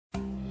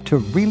To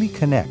really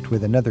connect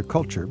with another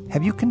culture,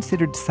 have you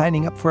considered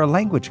signing up for a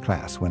language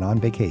class when on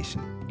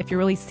vacation? If you're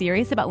really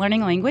serious about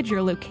learning a language,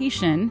 your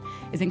location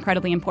is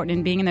incredibly important,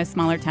 and being in those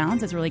smaller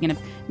towns is really going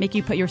to make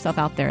you put yourself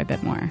out there a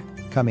bit more.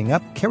 Coming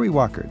up, Carrie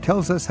Walker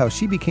tells us how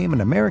she became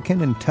an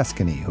American in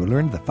Tuscany who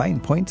learned the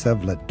fine points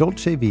of La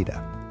Dolce Vita.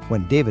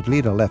 When David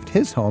Lita left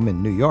his home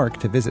in New York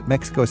to visit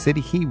Mexico City,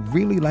 he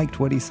really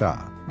liked what he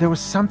saw. There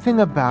was something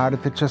about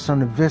it that just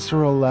on a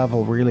visceral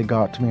level really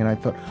got to me, and I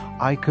thought,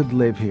 I could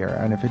live here,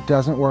 and if it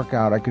doesn't work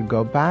out, I could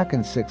go back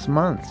in 6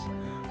 months.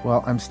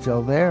 Well, I'm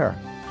still there.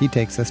 He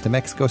takes us to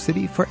Mexico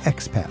City for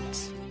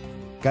expats.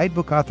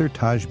 Guidebook author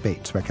Taj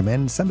Bates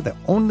recommends some of the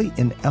only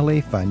in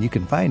LA fun you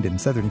can find in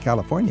Southern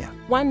California.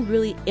 One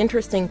really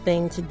interesting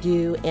thing to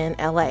do in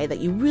LA that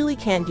you really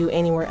can't do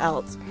anywhere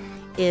else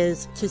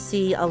is to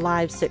see a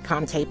live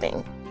sitcom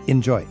taping.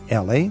 Enjoy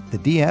LA, the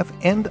DF,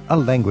 and a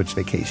language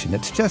vacation.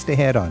 It's just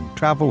ahead on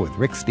Travel with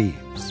Rick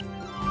Steves.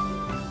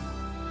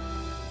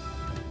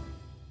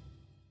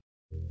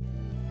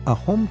 A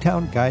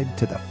hometown guide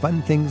to the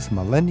fun things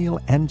millennial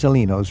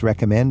Angelinos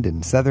recommend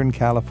in Southern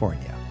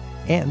California.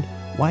 And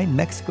why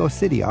Mexico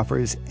City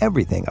offers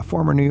everything a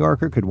former New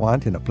Yorker could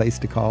want in a place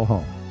to call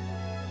home.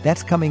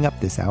 That's coming up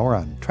this hour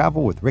on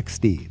Travel with Rick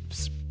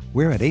Steves.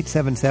 We're at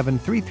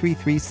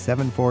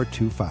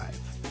 877-333-7425.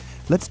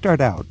 Let's start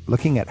out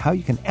looking at how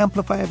you can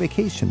amplify a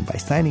vacation by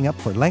signing up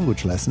for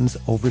language lessons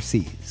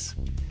overseas.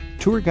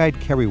 Tour guide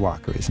Carrie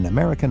Walker is an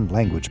American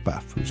language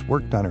buff who's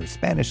worked on her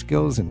Spanish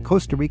skills in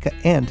Costa Rica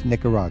and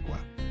Nicaragua.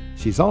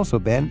 She's also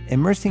been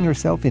immersing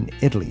herself in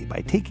Italy by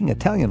taking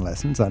Italian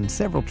lessons on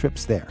several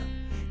trips there.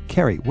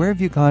 Carrie, where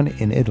have you gone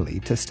in Italy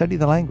to study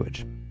the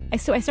language?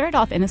 So I started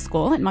off in a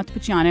school at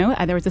Montepulciano.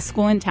 There was a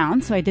school in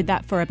town, so I did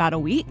that for about a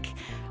week,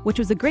 which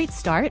was a great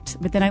start,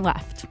 but then I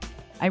left.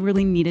 I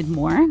really needed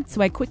more,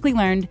 so I quickly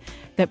learned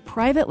that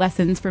private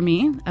lessons for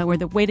me were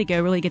the way to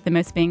go, really get the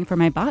most bang for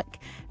my buck.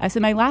 So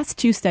my last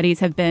 2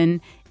 studies have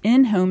been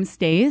in-home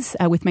stays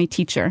with my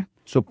teacher.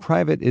 So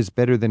private is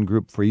better than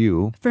group for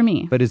you. For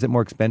me. But is it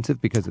more expensive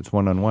because it's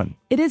one-on-one?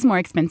 It is more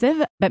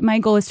expensive, but my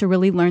goal is to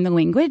really learn the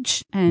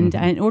language. And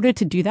in order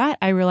to do that,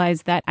 I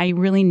realized that I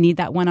really need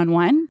that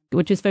one-on-one,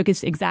 which is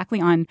focused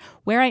exactly on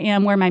where I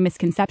am, where my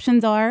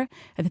misconceptions are,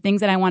 the things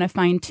that I want to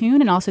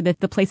fine-tune, and also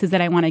the places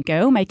that I want to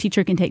go. My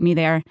teacher can take me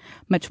there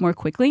much more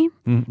quickly.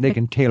 They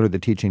can tailor the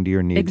teaching to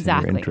your needs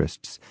and your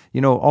interests.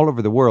 You know, all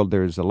over the world,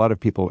 there's a lot of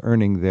people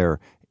earning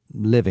their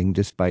living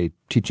just by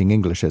teaching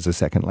English as a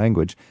second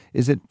language.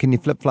 Can you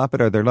flip-flop it?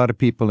 Are there a lot of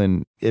people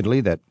in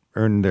Italy that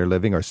earn their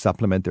living or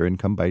supplement their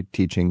income by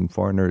teaching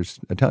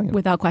foreigners Italian?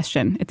 Without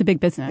question. It's a big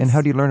business. And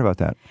how do you learn about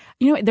that?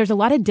 You know, there's a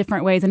lot of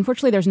different ways.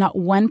 Unfortunately, there's not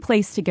one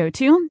place to go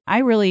to. I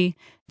really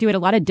do it a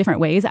lot of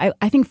different ways.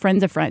 I think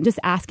friends of friends, just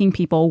asking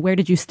people, where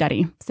did you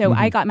study? So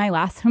I got my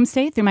last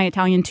homestay through my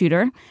Italian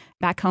tutor.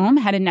 Back home,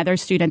 had another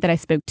student that I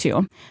spoke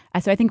to.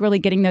 So I think really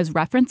getting those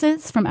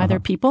references from other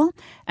people,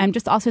 and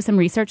just also some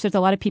research. There's a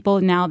lot of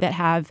people now that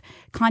have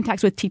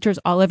contacts with teachers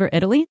all over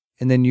Italy.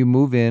 And then you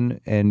move in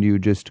and you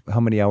just, how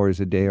many hours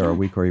a day or a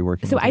week are you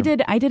working? So I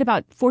did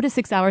about 4 to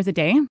 6 hours a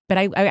day, but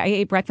I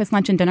ate breakfast,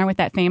 lunch, and dinner with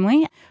that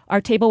family. Our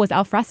table was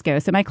al fresco.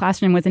 So my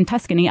classroom was in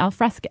Tuscany, al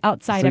fresco,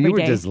 outside every day. So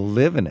you were just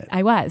living it.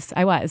 I was.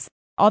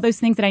 All those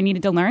things that I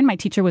needed to learn, my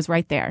teacher was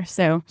right there.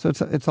 So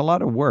it's a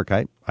lot of work.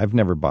 I've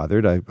never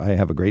bothered. I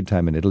have a great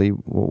time in Italy.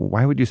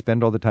 Why would you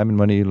spend all the time and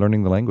money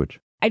learning the language?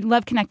 I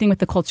love connecting with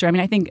the culture. I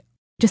mean, I think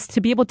just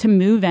to be able to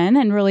move in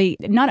and really,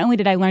 not only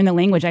did I learn the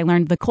language, I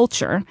learned the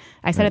culture.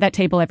 I sat at that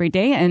table every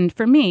day. And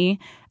for me,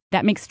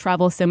 that makes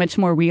travel so much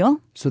more real.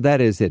 So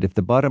that is it. If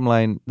the bottom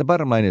line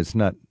is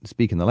not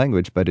speaking the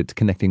language, but it's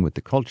connecting with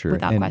the culture.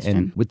 Without question.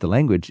 And with the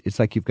language, it's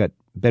like you've got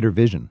better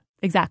vision.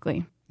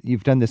 Exactly.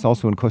 You've done this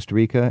also in Costa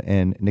Rica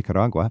and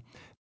Nicaragua.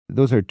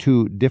 Those are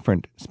 2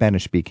 different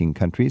Spanish-speaking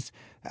countries.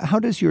 How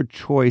does your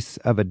choice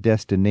of a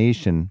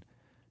destination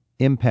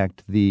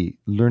impact the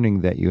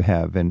learning that you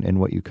have and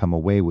what you come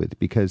away with?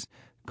 Because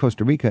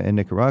Costa Rica and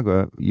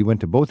Nicaragua, you went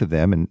to both of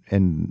them and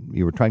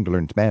you were trying to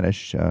learn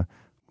Spanish.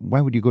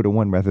 Why would you go to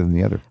one rather than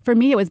the other? For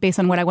me, it was based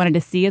on what I wanted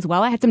to see as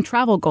well. I had some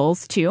travel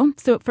goals, too.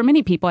 So for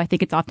many people, I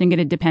think it's often going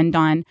to depend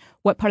on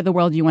what part of the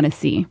world you want to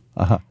see.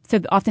 So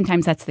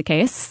oftentimes that's the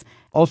case.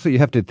 Also, you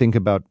have to think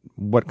about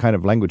what kind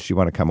of language you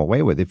want to come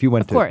away with. If you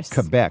went to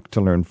Quebec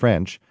to learn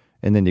French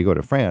and then you go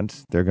to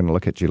France, they're going to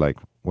look at you like,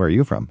 where are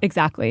you from?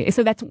 Exactly.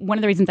 So that's one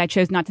of the reasons I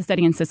chose not to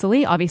study in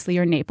Sicily. Obviously,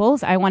 you're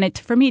Naples. I wanted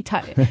to, for me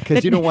to...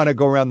 Because you don't want to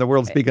go around the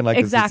world speaking like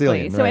a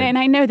Sicilian. Exactly. So, and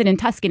I know that in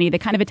Tuscany, the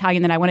kind of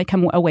Italian that I want to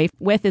come away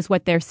with is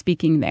what they're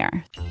speaking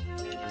there.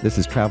 This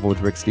is Travel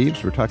with Rick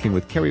Steves. We're talking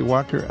with Carrie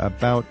Walker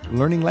about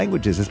learning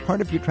languages as part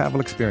of your travel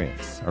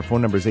experience. Our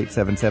phone number is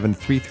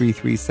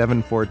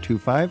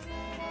 877-333-7425.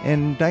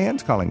 And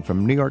Diane's calling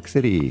from New York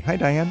City. Hi,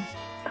 Diane.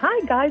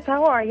 Hi, guys.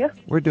 How are you?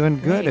 We're doing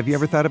good. Great. Have you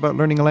ever thought about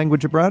learning a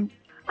language abroad?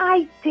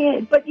 I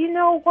did, but you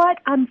know what?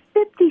 I'm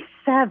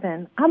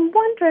 57. I'm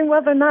wondering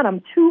whether or not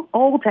I'm too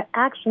old to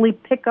actually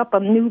pick up a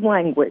new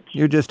language.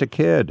 You're just a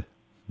kid.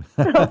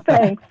 Oh,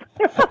 thanks.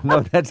 No,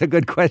 that's a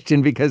good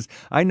question because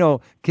I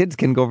know kids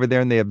can go over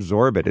there and they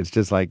absorb it. It's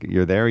just like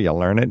you're there, you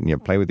learn it, and you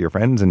play with your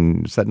friends,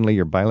 and suddenly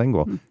you're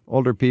bilingual.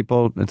 Older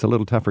people, it's a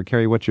little tougher.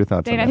 Carrie, what's your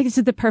thoughts on that? I think this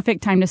is the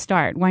perfect time to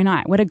start. Why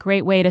not? What a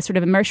great way to sort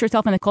of immerse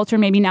yourself in the culture.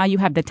 Maybe now you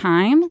have the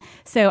time.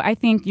 So I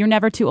think you're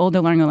never too old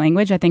to learn a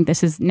language. I think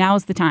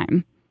now's the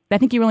time. I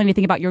think you really need to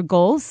think about your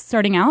goals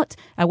starting out,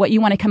 what you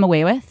want to come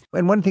away with.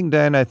 And one thing,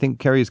 Diane, I think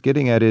Carrie's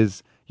getting at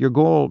is your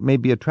goal may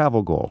be a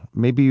travel goal.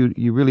 Maybe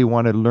you really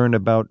want to learn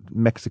about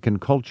Mexican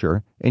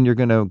culture, and you're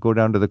going to go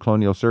down to the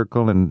Colonial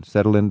Circle and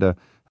settle into,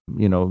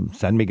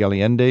 San Miguel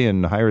Allende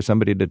and hire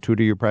somebody to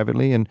tutor you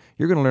privately, and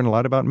you're going to learn a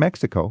lot about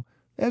Mexico,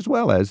 as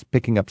well as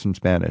picking up some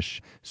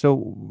Spanish.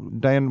 So,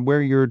 Diane, where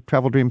are your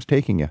travel dreams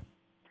taking you?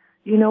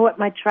 You know what?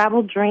 My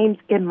travel dreams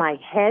in my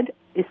head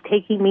is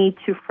taking me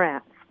to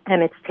France,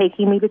 and it's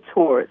taking me to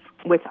Tours,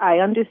 which I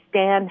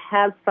understand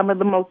has some of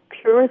the most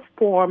purest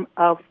form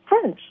of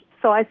French.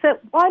 So I said,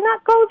 why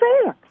not go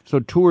there? So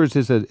Tours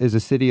is a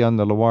city on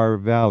the Loire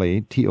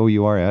Valley,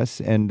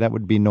 Tours, and that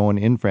would be known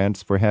in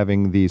France for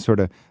having the sort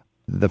of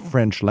the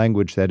French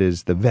language that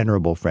is the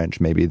venerable French,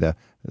 maybe the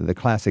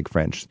classic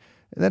French.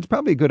 That's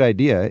probably a good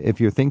idea if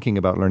you're thinking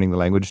about learning the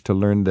language to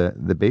learn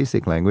the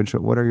basic language.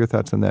 What are your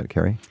thoughts on that,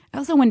 Carrie? I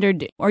also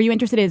wondered, are you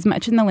interested as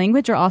much in the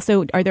language or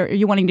also are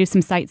you wanting to do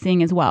some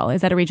sightseeing as well?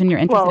 Is that a region you're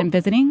interested in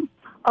visiting?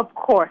 Of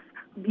course.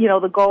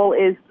 The goal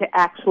is to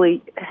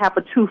actually have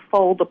a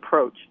twofold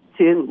approach,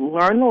 to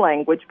learn the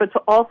language, but to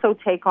also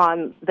take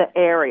on the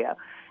area.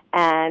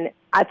 And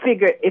I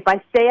figure if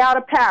I stay out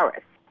of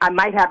Paris, I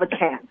might have a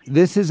chance.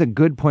 This is a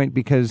good point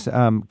because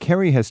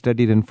Carrie has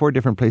studied in 4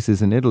 different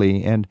places in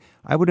Italy, and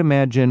I would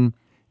imagine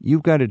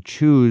you've got to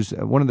choose.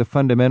 One of the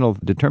fundamental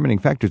determining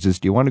factors is,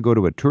 do you want to go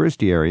to a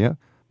touristy area,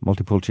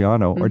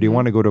 Montepulciano, or do you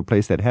want to go to a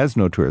place that has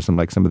no tourism,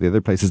 like some of the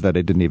other places that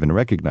I didn't even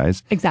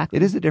recognize? Exactly.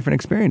 It is a different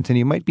experience, and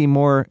you might be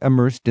more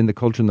immersed in the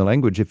culture and the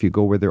language if you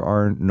go where there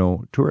are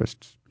no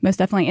tourists. Most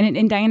definitely.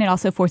 And Diane, it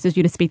also forces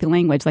you to speak the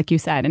language, like you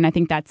said. And I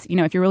think that's,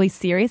 if you're really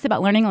serious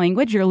about learning a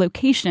language, your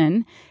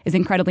location is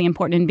incredibly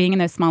important. And being in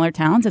those smaller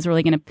towns is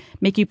really going to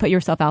make you put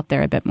yourself out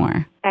there a bit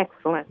more.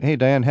 Excellent. Hey,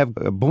 Diane, have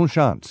bon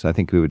chance, I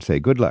think we would say.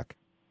 Good luck.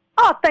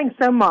 Oh, thanks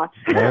so much.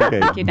 Okay.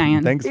 Thank you,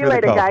 Diane. Thanks See for you the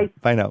later, call. guys.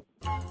 Bye now.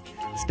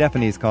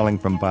 Stephanie's calling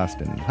from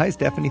Boston. Hi,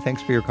 Stephanie.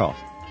 Thanks for your call.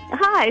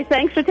 Hi.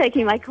 Thanks for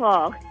taking my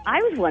call. I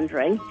was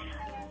wondering,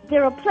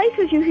 there are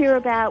places you hear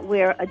about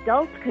where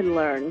adults can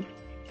learn.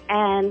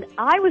 And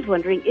I was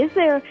wondering, is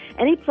there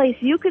any place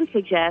you can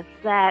suggest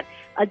that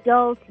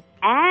adults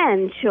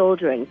and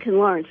children can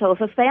learn? So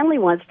if a family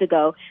wants to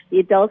go, the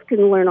adults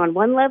can learn on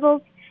one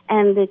level,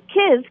 and the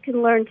kids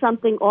can learn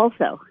something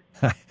also.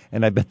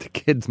 And I bet the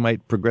kids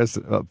might progress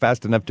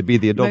fast enough to be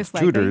the adult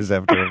tutors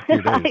after a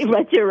few days.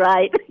 But you're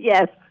right,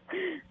 yes.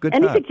 Good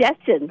Any thought.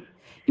 suggestions?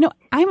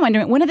 I'm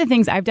wondering, one of the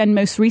things I've done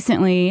most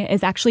recently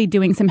is actually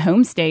doing some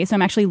homestay. So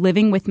I'm actually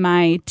living with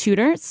my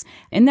tutors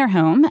in their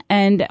home.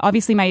 And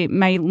obviously my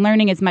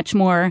learning is much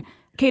more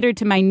catered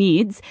to my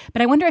needs.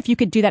 But I wonder if you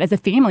could do that as a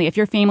family. If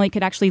your family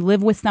could actually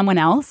live with someone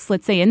else,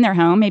 let's say in their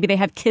home, maybe they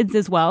have kids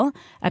as well,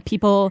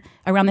 people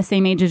around the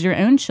same age as your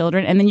own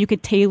children. And then you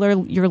could tailor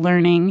your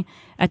learning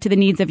to the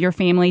needs of your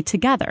family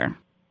together.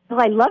 Oh,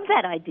 I love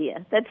that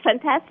idea. That's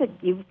fantastic.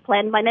 You've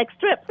planned my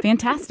next trip.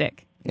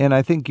 Fantastic. And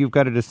I think you've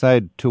got to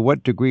decide to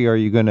what degree are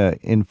you going to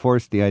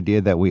enforce the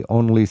idea that we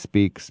only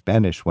speak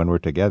Spanish when we're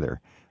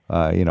together.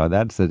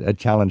 That's a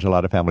challenge a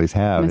lot of families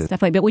have. Most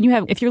definitely.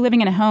 But if you're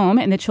living in a home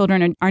and the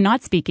children are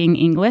not speaking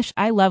English,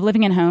 I love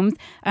living in homes.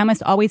 I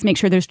must always make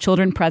sure there's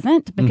children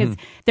present because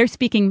they're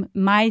speaking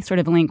my sort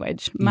of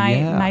language,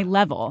 my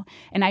level.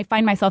 And I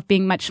find myself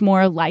being much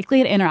more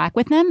likely to interact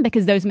with them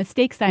because those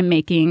mistakes I'm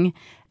making,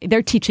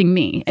 they're teaching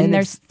me. And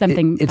there's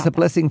something. It's a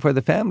blessing for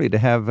the family to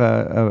have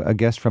a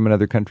guest from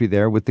another country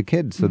there with the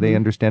kids so they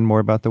understand more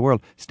about the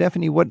world.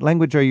 Stephanie, what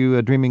language are you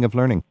dreaming of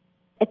learning?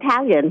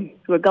 Italian.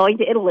 We're going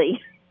to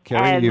Italy.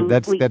 Carrie,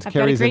 that's I've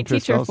Carrie's got a great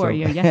interest teacher also. for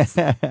you, yes.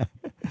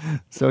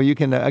 So you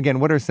can,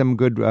 again, what are some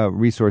good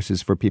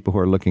resources for people who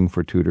are looking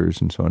for tutors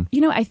and so on?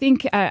 I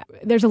think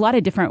there's a lot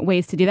of different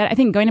ways to do that. I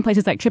think going to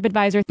places like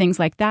TripAdvisor, things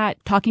like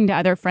that, talking to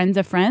other friends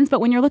of friends.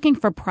 But when you're looking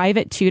for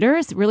private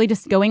tutors, really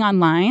just going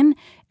online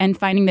and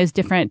finding those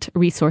different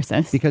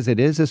resources. Because it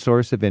is a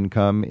source of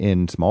income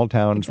in small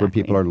towns where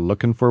people are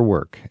looking for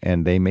work.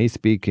 And they may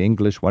speak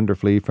English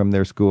wonderfully from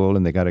their school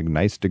and they got a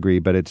nice degree,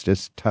 but it's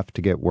just tough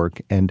to get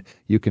work and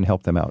you can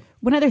help them out.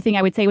 One other thing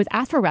I would say was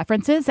ask for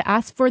references,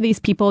 ask for these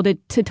people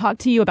to talk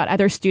to you about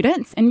other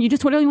students. And you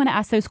just really want to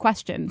ask those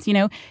questions.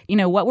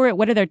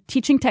 What are their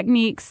teaching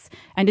techniques?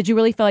 And did you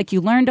really feel like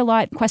you learned a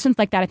lot? Questions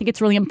like that. I think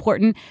it's really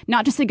important,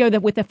 not just to go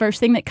with the first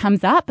thing that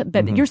comes up,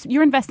 but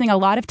you're investing a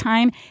lot of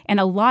time and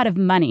a lot of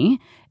money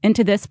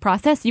into this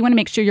process. You want to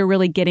make sure you're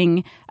really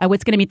getting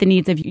what's going to meet the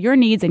needs of your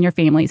needs and your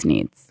family's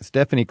needs.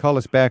 Stephanie, call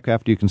us back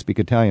after you can speak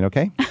Italian,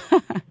 okay?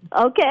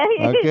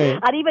 Okay.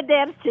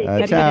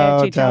 Arrivederci.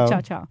 Ciao, Arrivederci. Ciao,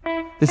 ciao, ciao.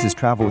 This is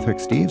Travel with Rick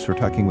Steves. We're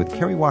talking with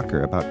Carrie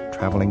Walker about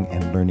traveling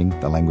and learning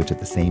the language at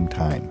the same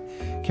time.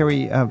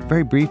 Carrie,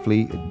 very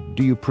briefly,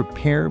 do you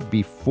prepare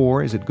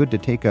before? Is it good to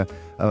take a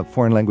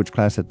foreign language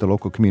class at the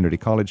local community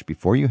college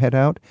before you head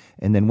out?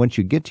 And then once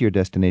you get to your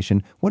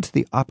destination, what's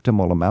the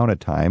optimal amount of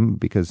time?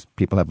 Because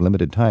people have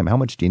limited time. How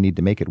much do you need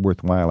to make it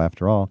worthwhile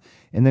after all?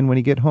 And then when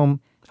you get home,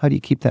 how do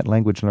you keep that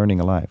language learning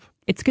alive?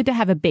 It's good to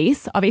have a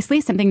base,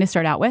 obviously, something to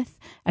start out with.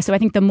 So I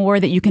think the more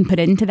that you can put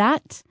into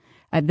that,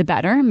 the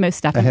better,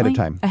 most definitely.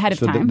 Ahead of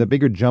time. So the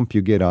bigger jump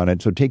you get on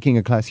it. So taking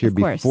a class here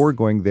before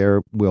going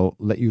there will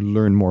let you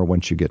learn more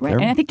once you get there.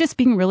 And I think just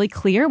being really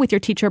clear with your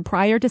teacher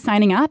prior to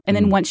signing up, and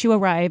then once you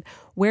arrive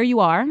where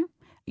you are,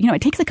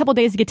 it takes a couple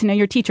days to get to know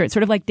your teacher. It's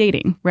sort of like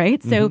dating,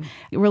 right? So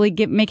really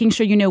making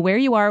sure you know where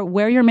you are,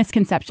 where your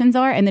misconceptions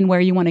are, and then where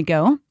you want to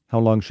go. How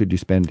long should you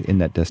spend in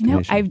that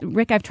destination?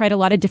 Rick, I've tried a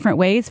lot of different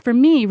ways. For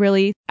me,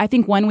 really, I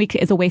think 1 week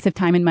is a waste of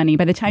time and money.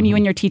 By the time you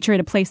and your teacher are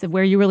at a place of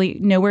where you really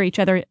know where each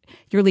other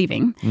you're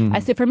leaving.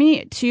 So for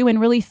me, 2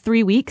 and really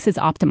 3 weeks is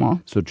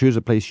optimal. So choose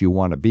a place you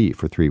want to be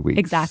for 3 weeks.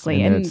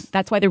 Exactly. And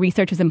that's why the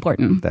research is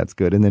important. That's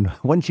good. And then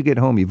once you get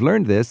home, you've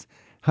learned this.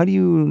 How do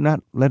you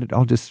not let it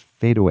all just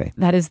fade away?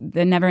 That is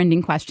the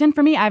never-ending question.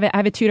 For me, I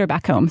have a tutor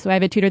back home. So I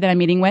have a tutor that I'm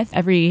meeting with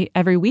every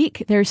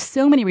week. There's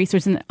so many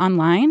resources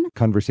online.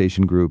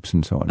 Conversation groups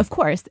and so on. Of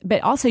course.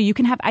 But also I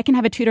can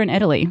have a tutor in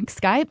Italy.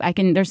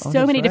 Skype. There's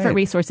so many different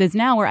resources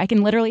now where I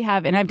can literally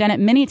have, and I've done it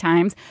many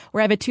times,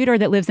 where I have a tutor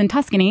that lives in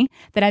Tuscany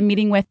that I'm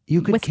meeting with.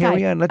 You could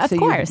carry Skype. on.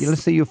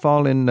 Let's say you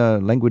fall in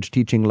language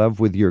teaching love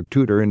with your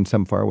tutor in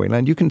some faraway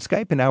land. You can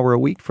Skype an hour a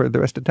week for the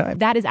rest of the time.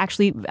 That is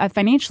actually,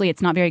 financially,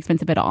 it's not very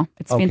expensive at all.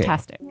 It's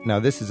fantastic. Now,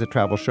 this is a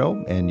travel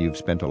show, and you've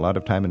spent a lot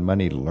of time and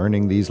money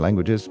learning these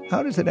languages.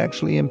 How does it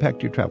actually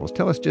impact your travels?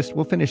 Tell us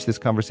we'll finish this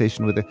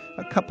conversation with a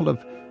couple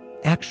of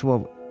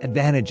actual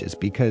advantages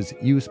because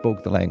you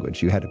spoke the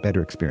language. You had a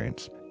better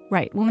experience.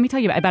 Right. Well, let me tell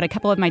you about a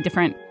couple of my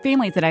different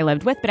families that I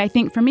lived with. But I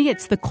think for me,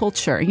 it's the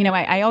culture.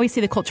 I always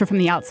see the culture from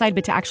the outside,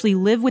 but to actually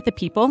live with the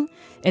people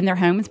in their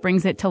homes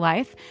brings it to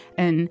life.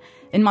 And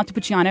in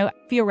Montepulciano,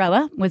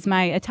 Fiorella was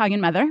my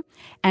Italian mother,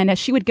 and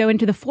she would go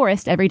into the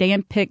forest every day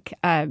and pick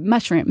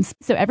mushrooms.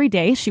 So every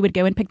day she would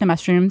go and pick the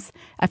mushrooms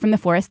from the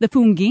forest, the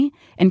funghi,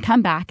 and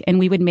come back, and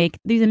we would make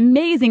these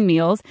amazing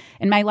meals.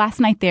 And my last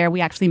night there, we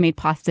actually made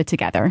pasta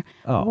together.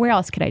 Oh, where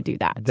else could I do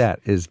that?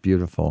 That is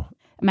beautiful.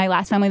 My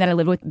last family that I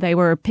lived with, they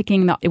were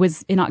picking, it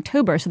was in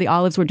October, so the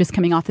olives were just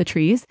coming off the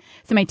trees.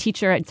 So my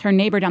teacher, her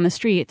neighbor down the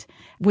street,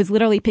 was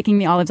literally picking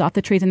the olives off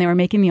the trees, and they were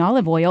making the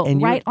olive oil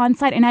right on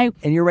site. And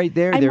you're right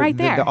there. I'm right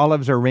there. The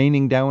olives are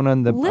raining down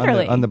on the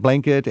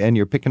blanket, and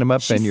you're picking them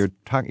up, and you're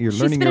learning your vocabulary.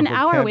 She's spent an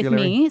hour with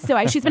me.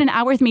 She spent an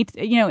hour with me,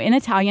 in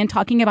Italian,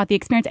 talking about the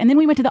experience. And then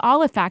we went to the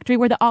olive factory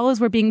where the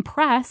olives were being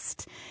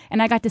pressed,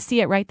 and I got to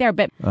see it right there.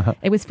 But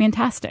it was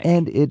fantastic.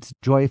 And it's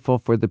joyful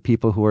for the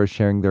people who are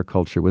sharing their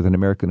culture with an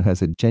American who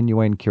has a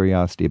genuine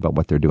curiosity about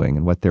what they're doing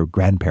and what their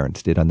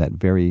grandparents did on that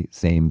very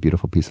same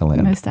beautiful piece of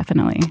land. Most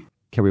definitely.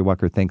 Carrie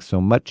Walker, thanks so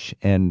much.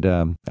 And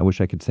I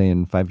wish I could say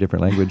in 5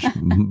 different languages,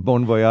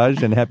 bon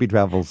voyage and happy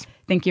travels.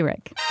 Thank you,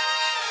 Rick.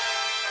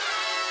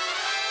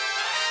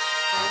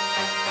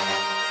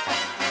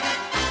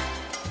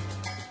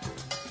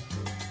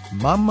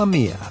 Mamma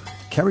mia.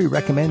 Carrie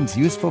recommends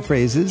useful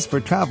phrases for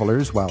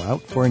travelers while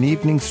out for an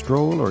evening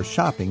stroll or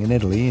shopping in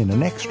Italy in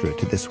an extra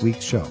to this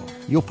week's show.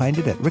 You'll find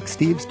it at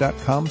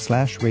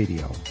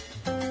ricksteves.com/radio.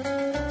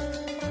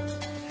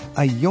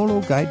 A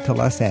YOLO guide to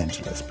Los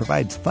Angeles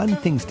provides fun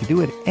things to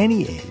do at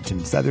any age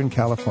in Southern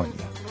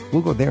California.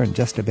 We'll go there in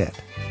just a bit.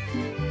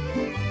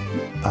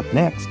 Up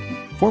next,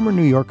 former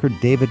New Yorker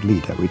David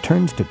Lita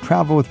returns to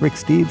Travel with Rick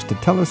Steves to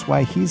tell us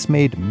why he's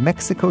made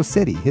Mexico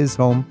City his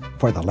home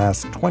for the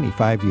last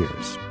 25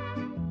 years.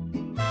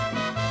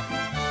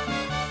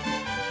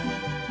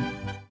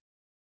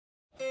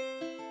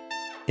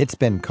 It's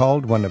been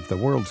called one of the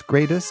world's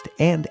greatest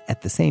and,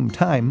 at the same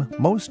time,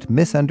 most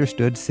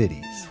misunderstood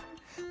cities.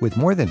 With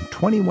more than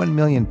 21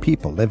 million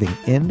people living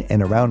in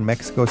and around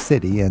Mexico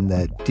City and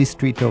the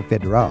Distrito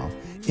Federal,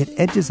 it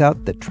edges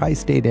out the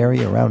tri-state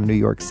area around New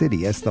York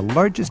City as the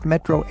largest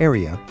metro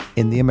area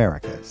in the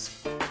Americas.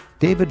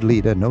 David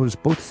Lita knows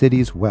both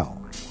cities well.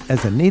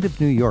 As a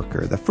native New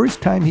Yorker, the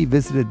first time he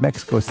visited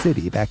Mexico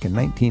City back in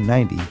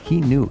 1990,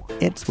 he knew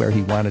it's where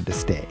he wanted to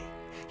stay.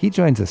 He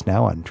joins us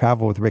now on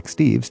Travel with Rick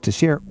Steves to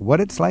share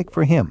what it's like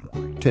for him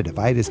to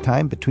divide his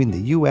time between the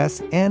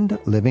U.S. and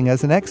living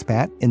as an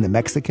expat in the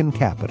Mexican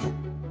capital.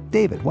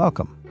 David,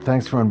 welcome.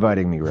 Thanks for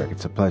inviting me, Rick.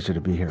 It's a pleasure to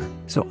be here.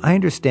 So I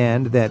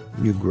understand that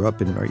you grew up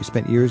or you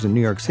spent years in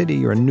New York City.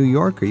 You're a New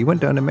Yorker. You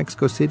went down to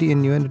Mexico City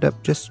and you ended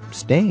up just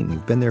staying.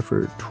 You've been there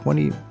for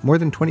more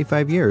than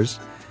 25 years.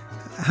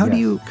 How do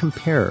you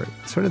compare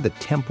sort of the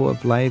tempo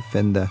of life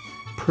and the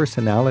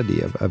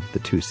personality of the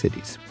two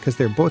cities? Because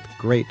they're both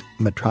great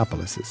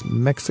metropolises,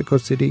 Mexico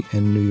City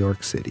and New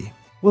York City.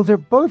 Well, they're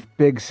both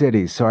big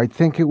cities, so I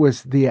think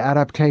the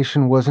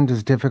adaptation wasn't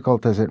as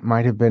difficult as it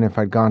might have been if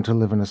I'd gone to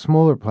live in a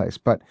smaller place.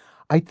 But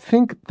I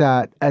think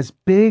that as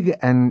big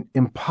and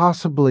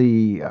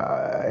impossibly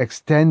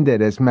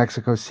extended as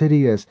Mexico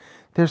City is,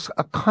 there's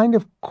a kind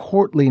of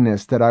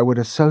courtliness that I would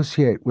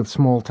associate with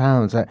small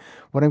towns.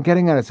 What I'm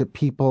getting at is that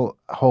people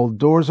hold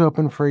doors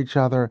open for each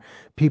other.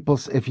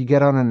 If you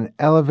get on an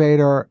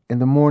elevator in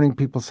the morning,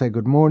 people say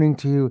good morning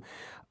to you.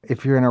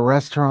 If you're in a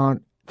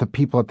restaurant, the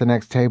people at the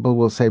next table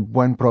will say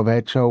buen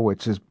provecho,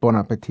 which is bon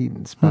appetit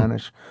in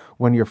Spanish,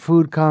 when your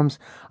food comes.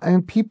 I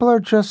mean, people are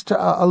just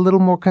a little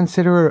more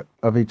considerate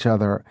of each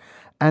other.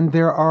 And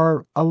there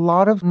are a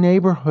lot of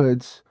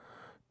neighborhoods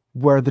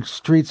where the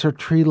streets are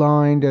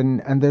tree-lined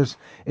and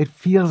it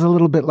feels a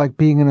little bit like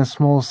being in a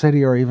small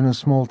city or even a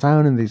small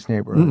town in these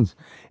neighborhoods.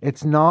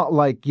 It's not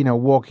like,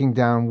 walking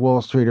down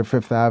Wall Street or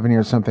Fifth Avenue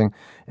or something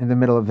in the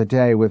middle of the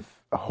day with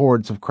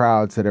hordes of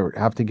crowds that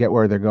have to get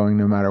where they're going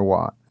no matter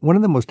what. One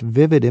of the most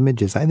vivid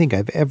images I think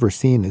I've ever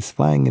seen is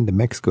flying into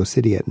Mexico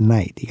City at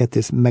night. You get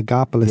this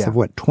megapolis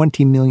of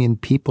 20 million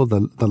people.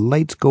 The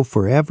lights go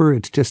forever.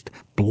 It's just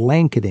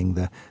blanketing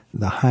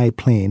the high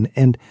plain.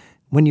 And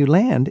when you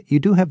land, you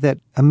do have that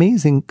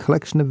amazing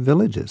collection of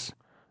villages.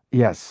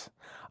 Yes.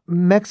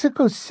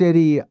 Mexico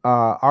City,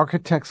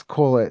 architects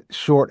call it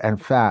short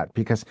and fat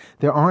because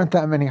there aren't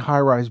that many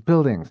high-rise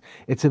buildings.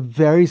 It's a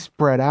very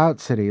spread out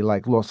city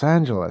like Los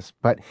Angeles,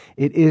 but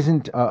it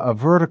isn't a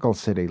vertical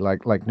city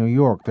like New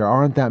York. There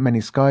aren't that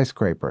many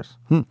skyscrapers.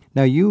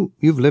 Now,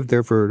 you've lived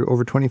there for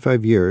over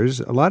 25 years.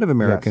 A lot of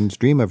Americans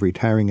dream of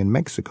retiring in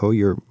Mexico.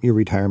 Your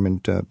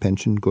retirement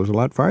pension goes a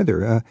lot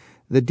farther.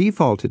 The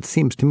default, it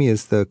seems to me,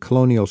 is the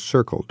colonial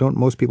circle. Don't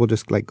most people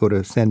just go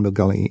to San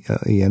Miguel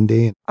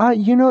Allende?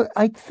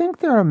 I think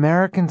there are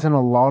Americans in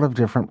a lot of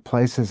different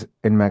places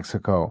in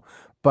Mexico,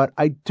 but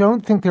I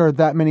don't think there are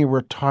that many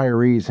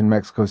retirees in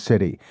Mexico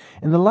City.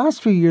 In the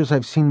last few years,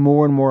 I've seen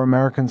more and more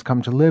Americans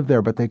come to live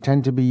there, but they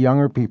tend to be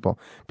younger people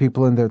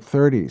in their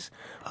 30s.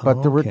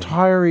 But the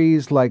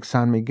retirees like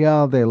San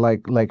Miguel, they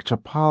like Lake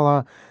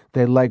Chapala,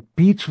 they like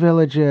beach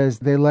villages.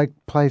 They like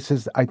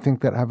places, I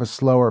think, that have a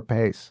slower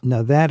pace.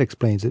 Now, that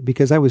explains it,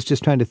 because I was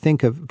just trying to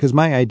think of, because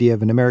my idea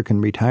of an American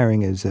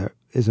retiring is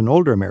an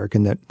older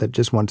American that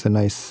just wants a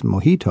nice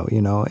mojito,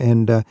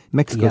 and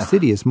Mexico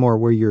City is more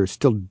where you're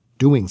still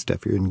doing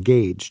stuff. You're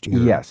engaged.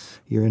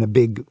 You're in a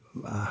big,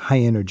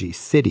 high-energy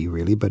city,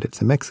 really, but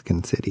it's a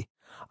Mexican city.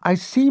 I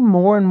see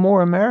more and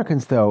more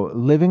Americans, though,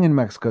 living in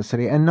Mexico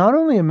City, and not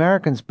only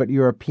Americans, but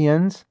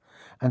Europeans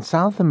and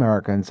South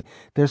Americans.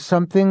 There's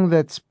something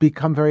that's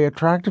become very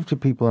attractive to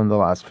people in the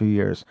last few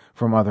years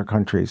from other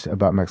countries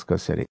about Mexico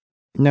City.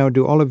 Now,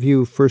 do all of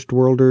you first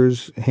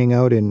worlders hang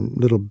out in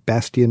little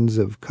bastions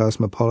of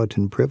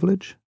cosmopolitan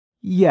privilege?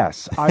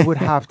 Yes, I would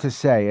have to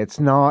say. It's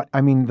not,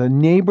 the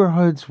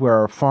neighborhoods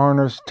where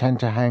foreigners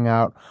tend to hang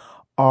out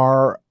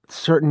are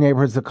certain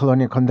neighborhoods, the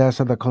Colonia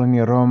Condesa, the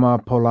Colonia Roma,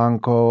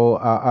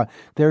 Polanco.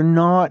 They're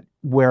not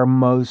where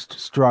most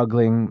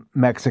struggling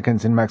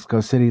Mexicans in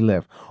Mexico City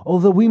live.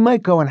 Although we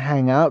might go and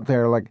hang out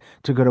there, like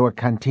to go to a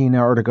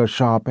cantina or to go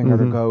shopping or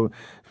to go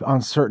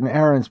on certain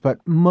errands. But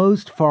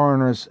most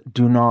foreigners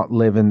do not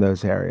live in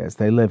those areas.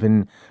 They live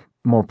in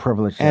more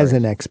privileged areas. As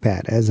an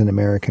expat, as an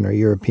American or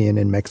European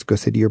in Mexico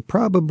City, you're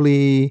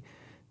probably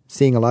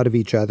seeing a lot of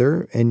each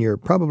other, and you're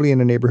probably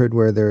in a neighborhood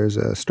where there's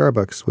a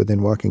Starbucks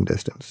within walking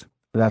distance.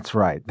 That's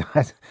right.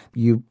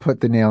 You put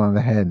the nail on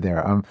the head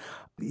there.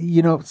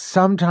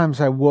 Sometimes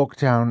I walk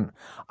down.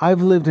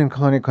 I've lived in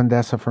Colonia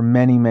Condesa for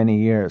many, many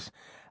years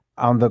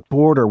on the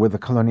border with the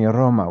Colonia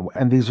Roma.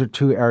 And these are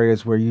two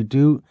areas where you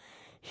do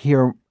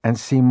hear and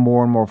see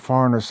more and more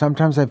foreigners.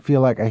 Sometimes I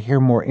feel like I hear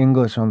more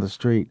English on the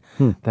street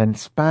than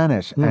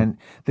Spanish. And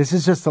this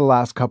is just the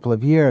last couple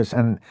of years.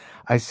 And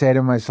I say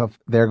to myself,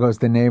 there goes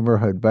the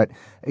neighborhood. But,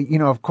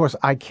 of course,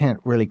 I can't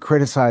really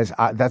criticize.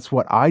 That's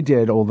what I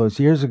did all those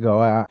years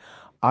ago.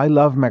 I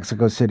love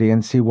Mexico City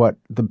and see what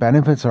the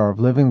benefits are of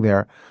living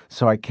there,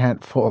 so I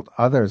can't fault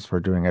others for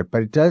doing it.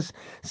 But it does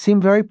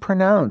seem very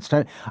pronounced.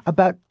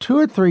 About 2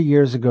 or 3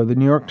 years ago, the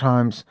New York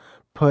Times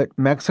put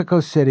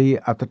Mexico City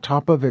at the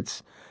top of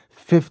its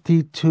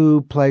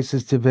 52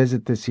 places to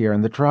visit this year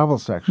in the travel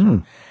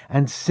section.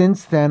 And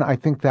since then, I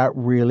think that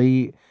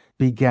really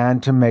began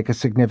to make a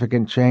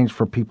significant change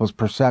for people's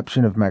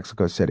perception of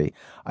Mexico City.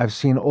 I've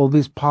seen all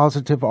these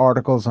positive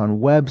articles on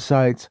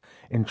websites,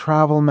 in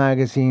travel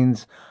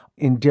magazines,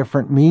 in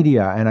different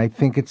media, and I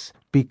think it's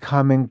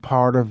becoming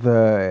part of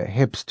the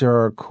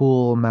hipster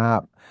cool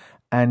map,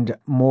 and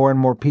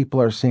more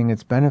people are seeing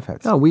its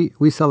benefits. Oh,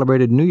 we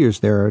celebrated New Year's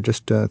there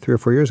just 3 or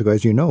 4 years ago.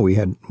 As you know, we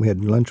had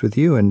lunch with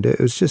you, and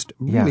it was just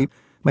really.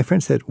 My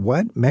friend said,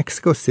 "What,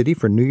 Mexico City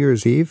for New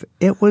Year's Eve?"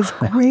 It was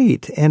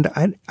great, and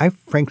I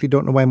frankly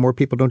don't know why more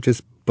people don't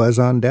just buzz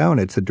on down.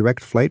 It's a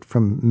direct flight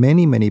from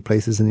many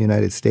places in the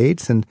United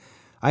States, and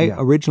I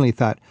originally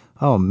thought,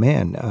 oh,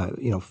 man,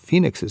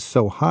 Phoenix is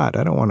so hot.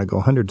 I don't want to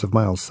go hundreds of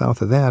miles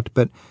south of that.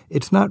 But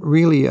it's not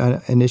really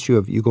an issue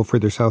of you go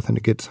further south and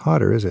it gets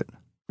hotter, is it?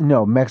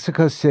 No,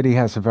 Mexico City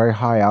has a very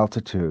high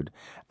altitude,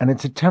 and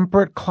it's a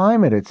temperate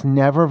climate. It's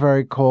never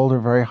very cold or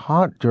very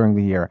hot during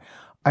the year.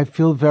 I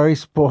feel very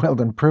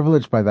spoiled and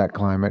privileged by that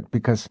climate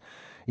because,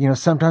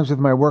 Sometimes with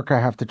my work, I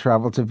have to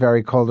travel to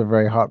very cold or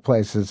very hot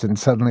places. And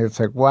suddenly it's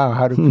like, wow,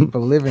 how do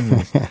people live in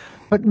this?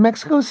 But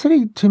Mexico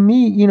City, to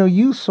me,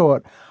 you saw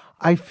it.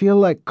 I feel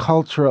like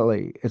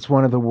culturally, it's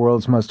one of the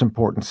world's most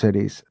important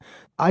cities.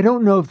 I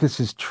don't know if this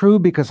is true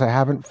because I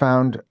haven't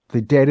found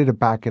the data to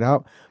back it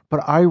up,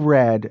 but I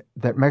read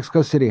that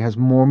Mexico City has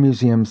more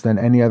museums than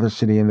any other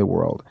city in the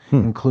world,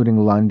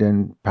 including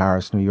London,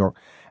 Paris, New York.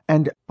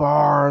 And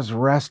bars,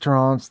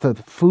 restaurants, the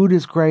food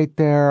is great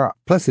there.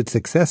 Plus, it's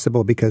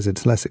accessible because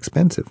it's less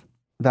expensive.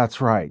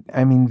 That's right.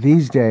 I mean,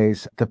 these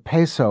days, the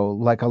peso,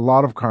 like a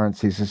lot of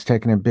currencies, has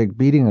taken a big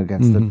beating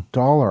against the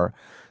dollar.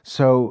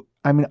 So,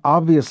 I mean,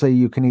 obviously,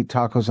 you can eat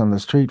tacos on the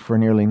street for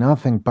nearly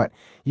nothing, but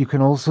you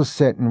can also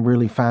sit in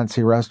really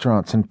fancy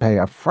restaurants and pay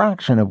a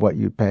fraction of what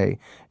you'd pay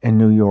in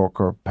New York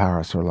or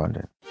Paris or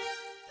London.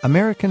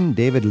 American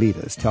David Lita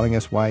is telling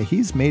us why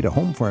he's made a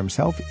home for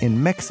himself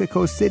in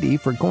Mexico City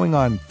for going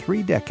on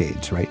 3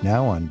 decades right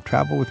now on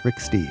Travel with Rick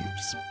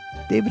Steves.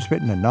 David's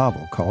written a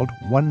novel called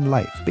One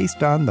Life,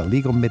 based on the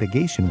legal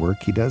mitigation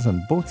work he does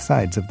on both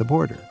sides of the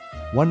border.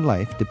 One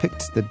Life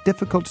depicts the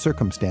difficult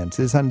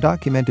circumstances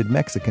undocumented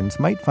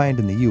Mexicans might find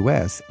in the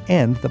U.S.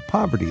 and the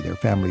poverty their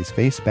families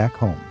face back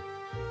home.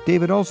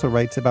 David also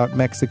writes about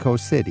Mexico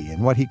City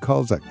and what he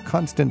calls a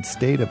constant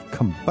state of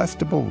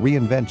combustible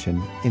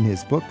reinvention in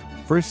his book,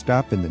 First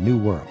Stop in the New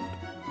World.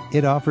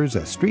 It offers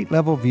a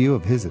street-level view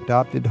of his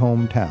adopted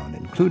hometown,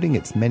 including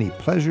its many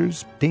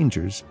pleasures,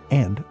 dangers,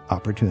 and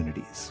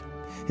opportunities.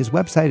 His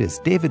website is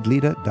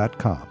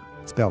davidlita.com,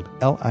 spelled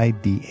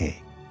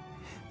L-I-D-A.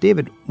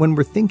 David, when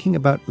we're thinking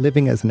about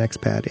living as an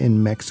expat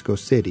in Mexico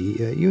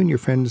City, you and your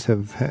friends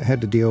have had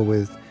to deal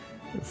with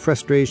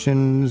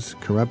frustrations,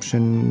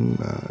 corruption,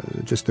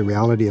 just the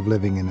reality of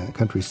living in a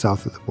country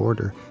south of the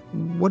border.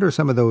 What are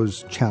some of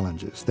those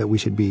challenges that we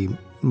should be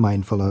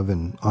mindful of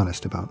and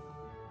honest about?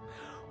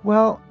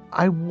 Well,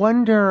 I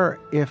wonder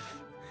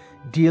if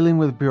dealing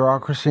with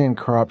bureaucracy and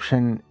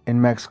corruption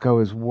in Mexico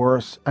is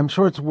worse. I'm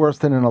sure it's worse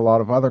than in a lot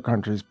of other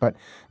countries, but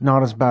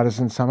not as bad as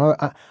in some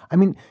other. I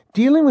mean,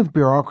 dealing with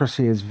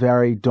bureaucracy is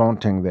very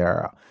daunting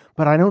there.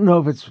 But I don't know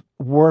if it's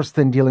worse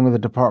than dealing with the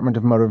Department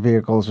of Motor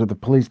Vehicles or the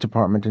police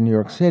department in New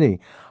York City.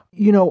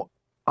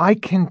 I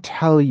can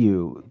tell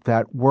you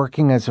that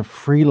working as a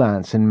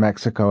freelance in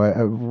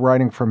Mexico,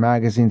 writing for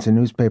magazines and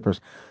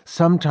newspapers,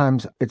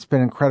 sometimes it's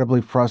been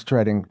incredibly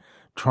frustrating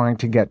trying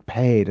to get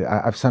paid.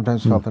 I've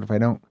sometimes felt that if I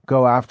don't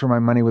go after my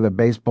money with a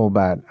baseball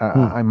bat,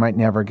 I might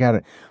never get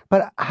it.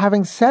 But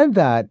having said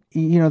that,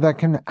 that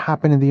can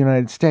happen in the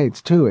United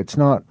States too. It's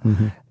not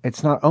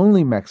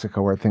only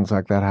Mexico where things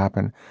like that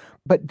happen.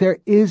 But there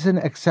is an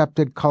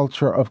accepted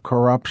culture of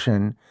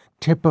corruption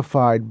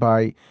typified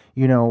by,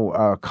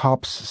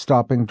 cops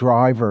stopping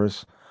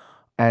drivers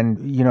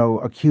and,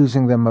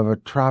 accusing them of a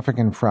traffic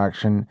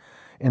infraction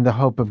in the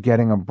hope of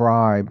getting a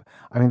bribe.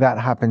 I mean, that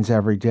happens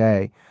every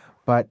day.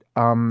 But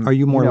are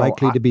you more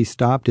likely to be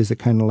stopped? Is it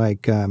kind of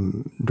like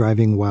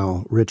driving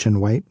while rich and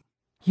white?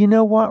 You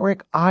know what,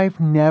 Rick? I've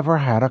never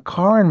had a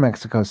car in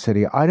Mexico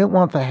City. I don't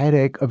want the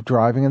headache of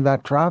driving in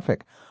that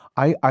traffic.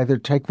 I either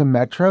take the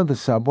metro, the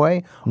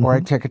subway, or I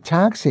take a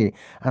taxi.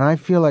 And I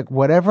feel like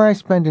whatever I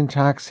spend in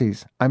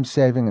taxis, I'm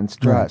saving in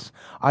stress.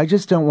 Right. I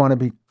just don't want to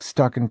be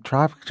stuck in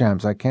traffic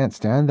jams. I can't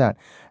stand that.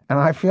 And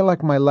I feel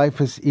like my life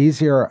is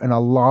easier in a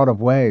lot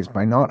of ways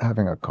by not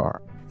having a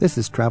car. This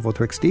is Travel with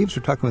Rick Steves.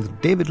 We're talking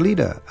with David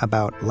Lita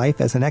about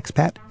life as an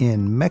expat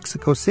in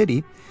Mexico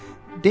City.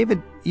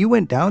 David, you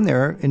went down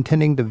there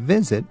intending to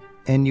visit,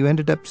 and you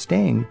ended up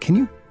staying. Can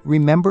you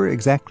remember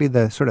exactly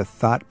the sort of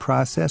thought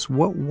process?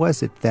 What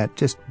was it that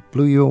just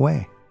blew you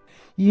away?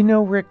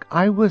 Rick,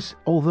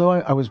 although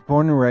I was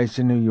born and raised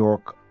in New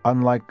York,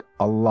 unlike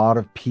a lot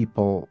of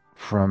people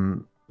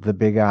from the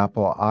Big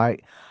Apple,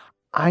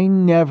 I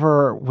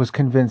never was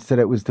convinced that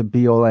it was the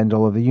be-all,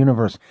 end-all of the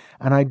universe.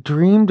 And I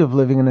dreamed of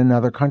living in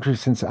another country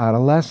since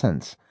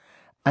adolescence.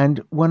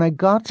 And when I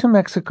got to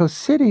Mexico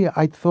City,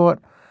 I thought,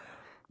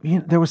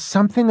 there was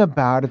something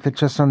about it that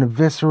just on a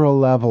visceral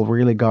level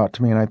really got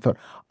to me. And I thought,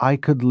 I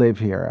could live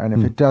here. And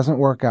if it doesn't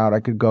work out,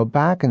 I could go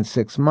back in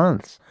 6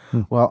 months.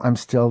 Well, I'm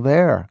still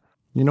there.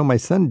 My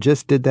son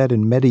just did that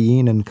in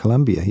Medellin in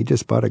Colombia. He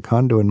just bought a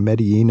condo in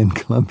Medellin in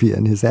Colombia,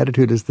 and his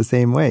attitude is the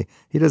same way.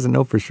 He doesn't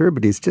know for sure,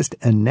 but he's just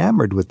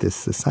enamored with this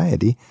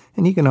society,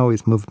 and he can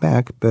always move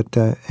back. But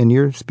and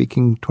you're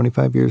speaking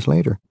 25 years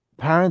later.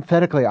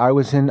 Parenthetically, I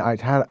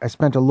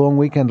spent a long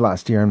weekend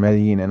last year in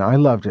Medellin, and I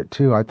loved it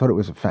too. I thought it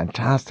was a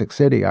fantastic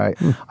city.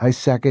 I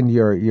second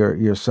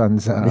your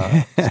son's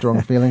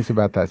strong feelings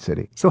about that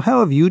city. So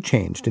how have you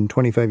changed in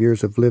 25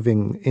 years of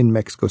living in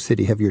Mexico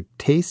City? Have your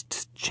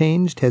tastes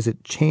changed? Has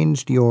it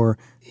changed your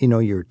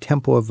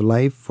tempo of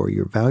life or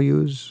your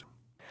values?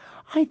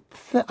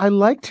 I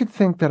like to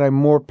think that I'm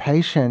more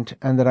patient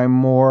and that I'm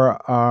more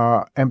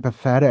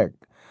empathetic.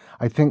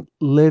 I think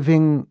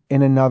living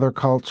in another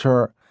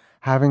culture,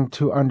 having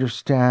to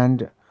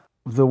understand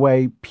the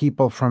way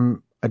people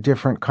from a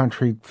different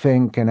country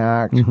think and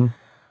act,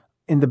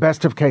 in the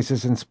best of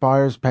cases,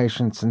 inspires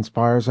patience,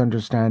 inspires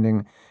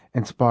understanding,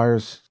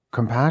 inspires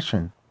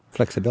compassion.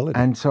 Flexibility.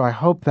 And so I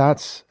hope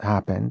that's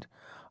happened.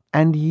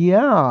 And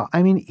yeah,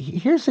 I mean,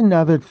 here's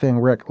another thing,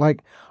 Rick.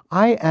 Like,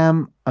 I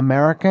am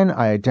American.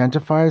 I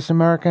identify as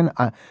American.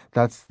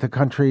 That's the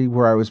country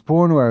where I was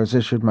born, where I was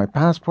issued my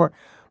passport.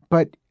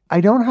 But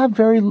I don't have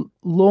very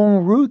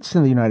long roots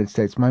in the United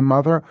States. My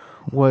mother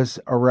was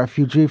a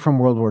refugee from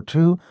World War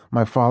II.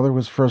 My father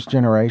was first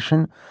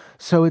generation.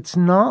 So it's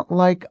not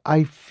like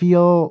I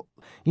feel,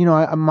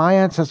 my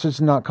ancestors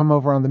did not come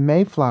over on the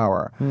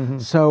Mayflower. Mm-hmm.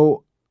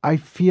 So I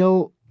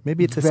feel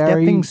maybe it's a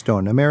stepping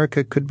stone.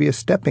 America could be a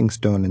stepping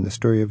stone in the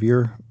story of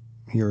your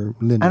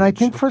lineage. And I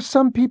think for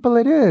some people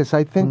it is.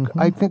 I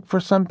think for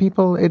some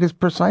people it is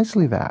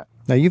precisely that.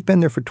 Now, you've been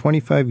there for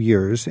 25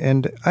 years,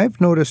 and I've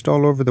noticed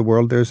all over the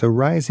world there's a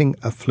rising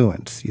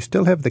affluence. You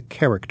still have the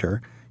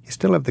character. You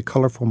still have the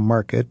colorful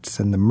markets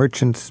and the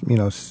merchants,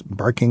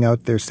 barking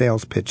out their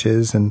sales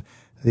pitches and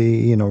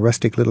the,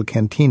 rustic little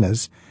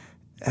cantinas.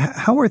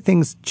 How are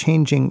things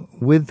changing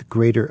with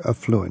greater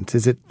affluence?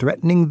 Is it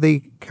threatening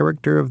the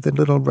character of the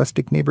little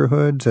rustic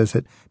neighborhoods? Is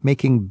it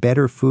making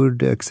better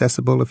food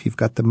accessible if you've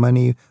got the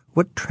money?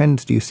 What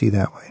trends do you see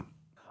that way?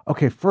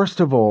 Okay,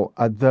 first of all,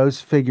 those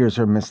figures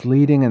are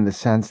misleading in the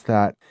sense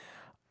that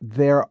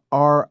there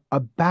are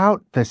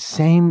about the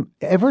same,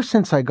 ever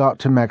since I got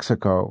to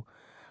Mexico,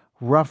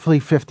 roughly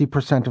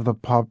 50% of the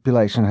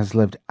population has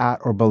lived at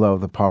or below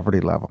the poverty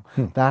level.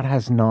 That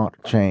has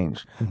not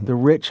changed. Mm-hmm. The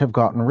rich have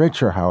gotten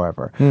richer,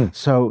 however.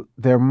 So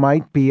there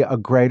might be a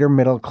greater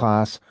middle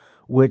class,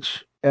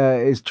 which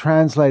is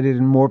translated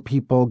in more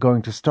people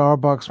going to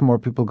Starbucks, more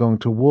people going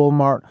to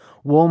Walmart.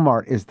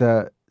 Walmart is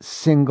the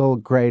single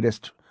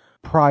greatest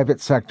private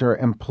sector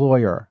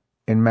employer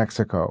in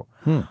Mexico.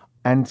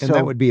 And so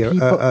that would be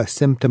a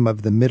symptom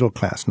of the middle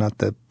class, not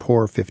the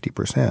poor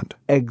 50%.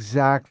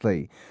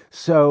 Exactly.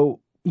 So,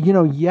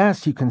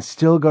 yes, you can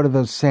still go to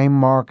those same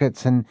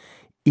markets and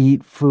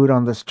eat food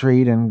on the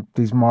street and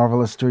these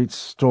marvelous street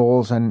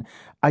stalls. And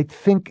I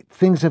think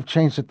things have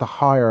changed at the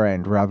higher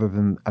end rather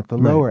than at the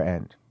lower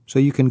end. So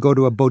you can go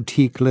to a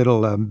boutique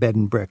little bed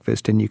and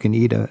breakfast and you can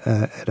eat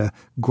at a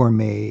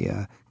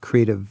gourmet,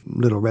 creative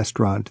little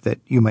restaurant that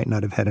you might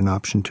not have had an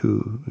option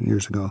to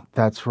years ago.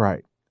 That's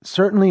right.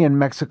 Certainly in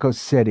Mexico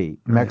City,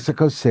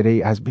 Mexico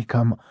City has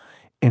become,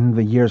 in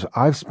the years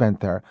I've spent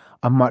there,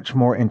 a much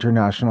more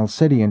international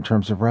city in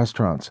terms of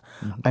restaurants.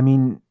 Mm-hmm. I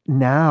mean,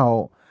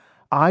 now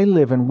I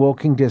live in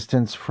walking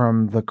distance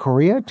from the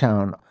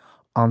Koreatown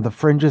on the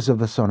fringes of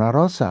the Zona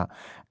Rosa.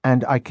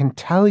 And I can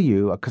tell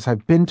you, because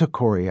I've been to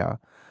Korea,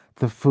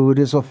 the food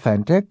is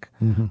authentic.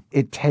 Mm-hmm.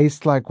 It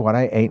tastes like what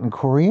I ate in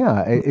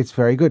Korea. It's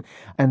very good.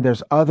 And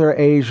there's other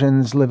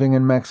Asians living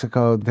in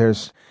Mexico.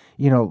 There's,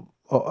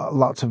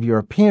 lots of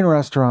European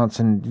restaurants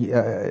and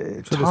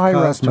Thai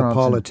restaurants.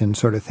 Cosmopolitan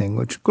sort of thing,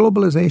 which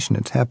globalization,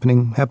 it's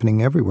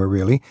happening everywhere,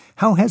 really.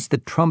 How has the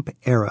Trump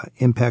era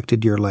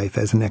impacted your life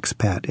as an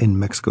expat in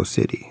Mexico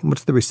City?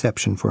 What's the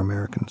reception for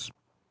Americans?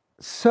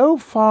 So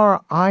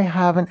far, I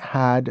haven't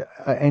had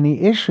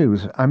any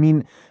issues. I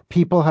mean,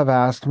 people have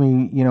asked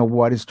me,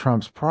 what is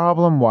Trump's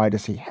problem? Why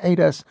does he hate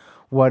us?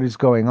 What is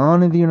going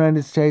on in the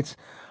United States?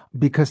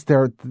 Because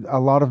a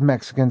lot of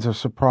Mexicans are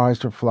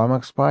surprised or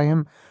flummoxed by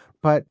him.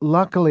 But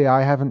luckily,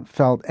 I haven't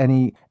felt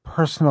any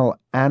personal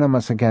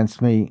animus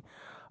against me.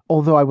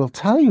 Although I will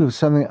tell you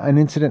an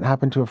incident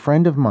happened to a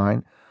friend of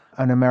mine,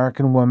 an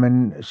American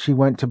woman. She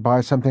went to buy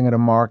something at a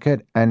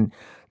market and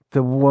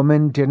the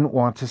woman didn't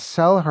want to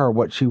sell her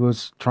what she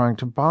was trying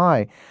to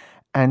buy.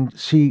 And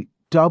she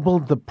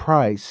doubled the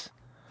price.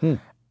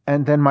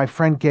 And then my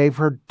friend gave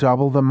her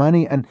double the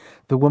money. And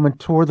the woman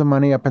tore the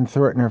money up and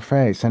threw it in her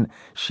face. And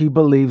she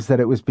believes that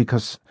it was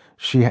because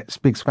she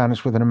speaks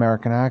Spanish with an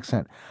American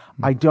accent.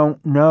 I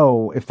don't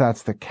know if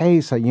that's the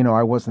case. I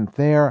wasn't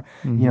there,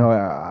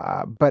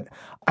 but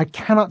I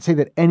cannot say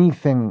that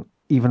anything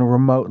even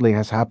remotely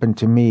has happened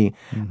to me.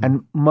 Mm-hmm.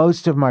 And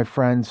most of my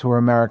friends who are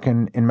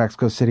American in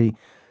Mexico City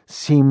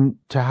seem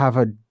to have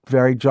a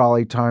very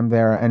jolly time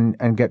there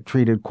and get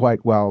treated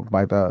quite well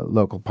by the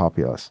local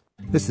populace.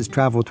 This is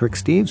Travel with Rick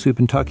Steves. We've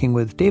been talking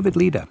with David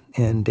Lida,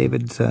 and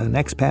David's an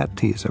expat.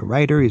 He's a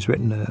writer. He's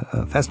written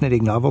a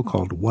fascinating novel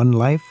called One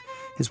Life.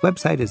 His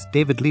website is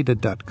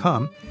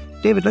davidlida.com.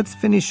 David, let's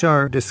finish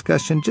our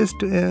discussion.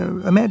 Just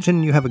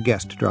imagine you have a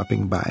guest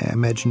dropping by. I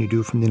imagine you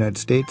do from the United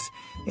States,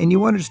 and you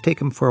want to just take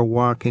him for a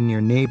walk in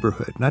your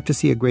neighborhood, not to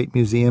see a great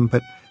museum,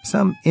 but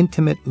some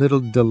intimate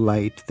little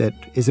delight that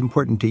is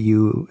important to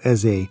you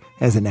as an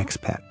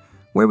expat.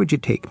 Where would you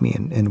take me,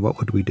 and what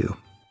would we do?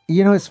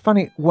 It's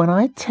funny. When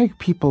I take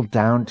people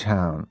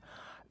downtown,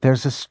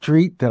 there's a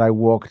street that I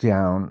walk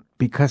down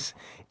because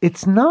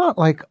it's not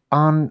like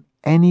on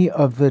any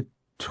of the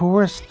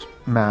tourist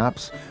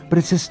maps, but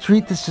it's a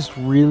street that's just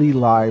really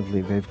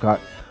lively. They've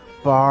got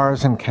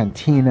bars and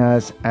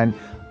cantinas and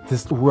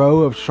this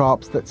row of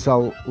shops that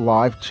sell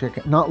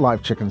not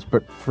live chickens,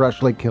 but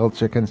freshly killed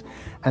chickens.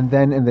 And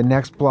then in the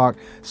next block,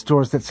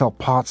 stores that sell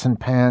pots and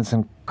pans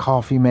and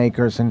coffee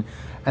makers. And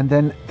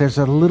then there's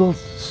a little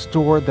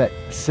store that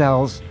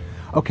sells,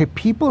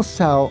 people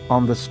sell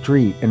on the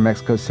street in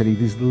Mexico City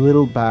these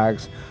little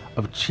bags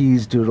of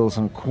cheese doodles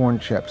and corn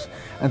chips.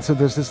 And so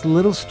there's this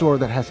little store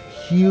that has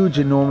huge,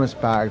 enormous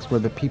bags where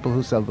the people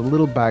who sell the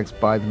little bags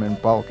buy them in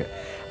bulk.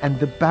 And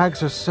the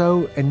bags are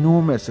so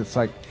enormous, it's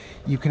like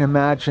you can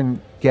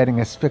imagine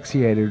getting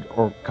asphyxiated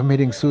or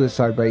committing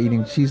suicide by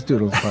eating cheese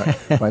doodles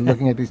by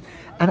looking at these.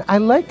 And I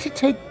like to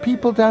take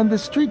people down the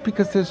street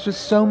because there's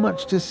just so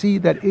much to see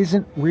that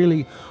isn't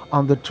really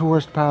on the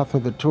tourist path or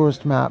the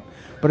tourist map,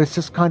 but it's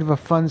just kind of a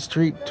fun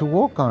street to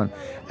walk on.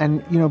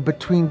 And,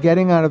 between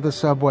getting out of the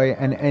subway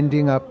and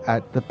ending up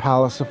at the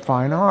Palace of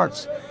Fine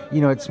Arts,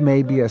 it's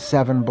maybe a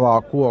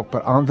 7-block walk,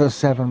 but on those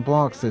 7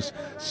 blocks, there's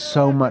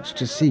so much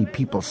to see.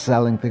 People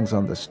selling things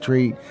on the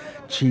street,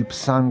 cheap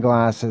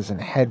sunglasses and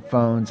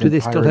headphones. Do they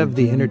still have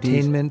the DVDs.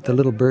 entertainment, the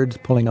little birds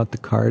pulling out the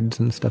cards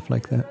and stuff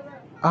like that?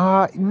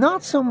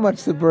 Not so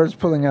much the birds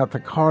pulling out the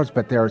cards,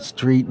 but there are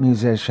street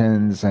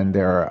musicians and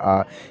there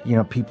are,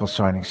 people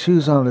shining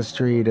shoes on the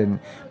street and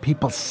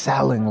people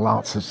selling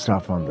lots of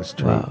stuff on the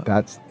street.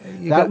 Wow.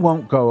 That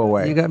won't go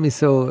away. You got me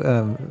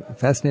so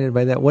fascinated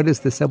by that. What is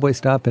the subway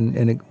stop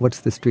and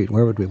what's the street?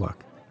 Where would we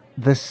walk?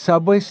 The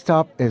subway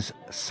stop is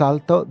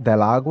Salto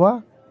del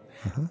Agua,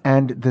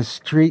 and the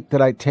street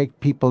that I take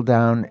people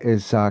down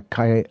is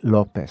Calle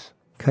Lopez.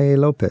 Calle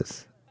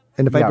Lopez.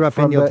 And if I drop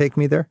in, you'll take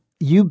me there?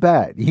 You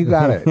bet. You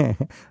got it.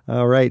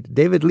 All right.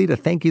 David Lita,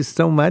 thank you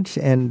so much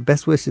and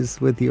best wishes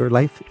with your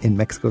life in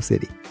Mexico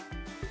City.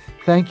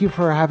 Thank you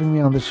for having me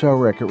on the show,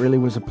 Rick. It really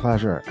was a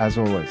pleasure, as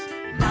always.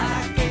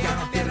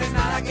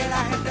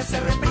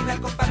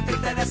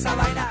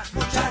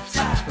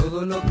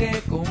 Todo lo que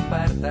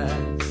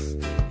compartas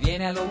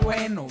viene a lo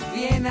bueno,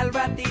 viene al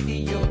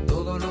batidillo.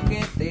 Todo lo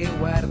que te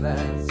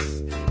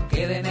guardas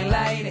queda en el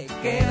aire,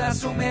 queda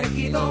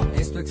sumergido.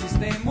 Esto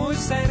existe muy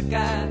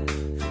cerca.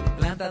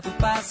 Planta tu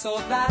paso,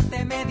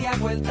 date media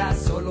vuelta,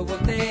 solo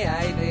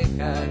voltea y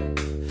deja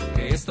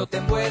que esto te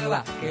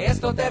envuelva, que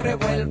esto te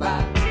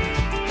revuelva.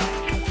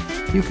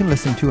 You can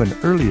listen to an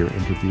earlier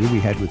interview we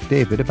had with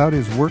David about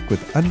his work with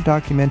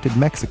undocumented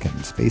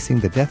Mexicans facing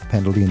the death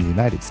penalty in the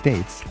United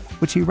States,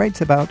 which he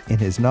writes about in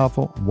his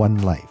novel One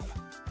Life.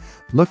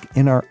 Look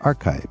in our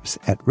archives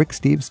at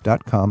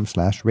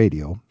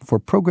ricksteves.com/radio for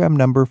program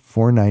number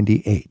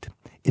 498.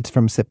 It's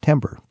from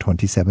September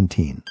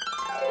 2017.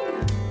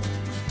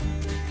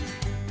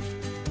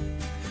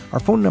 Our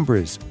phone number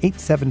is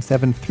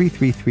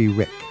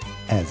 877-333-RICK.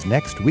 As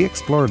next, we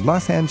explore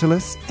Los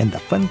Angeles and the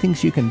fun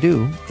things you can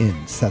do in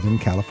Southern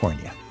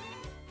California.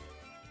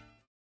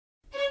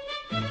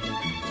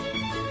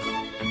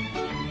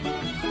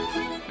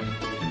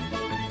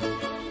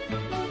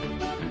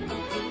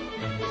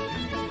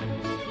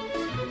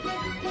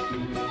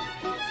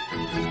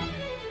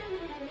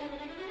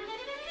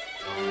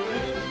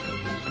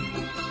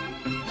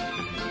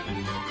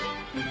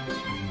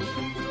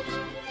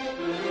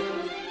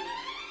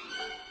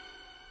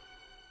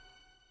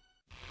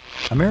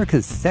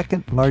 America's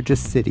second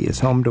largest city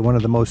is home to one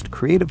of the most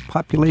creative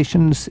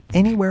populations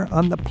anywhere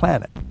on the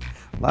planet.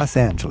 Los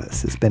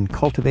Angeles has been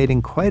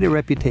cultivating quite a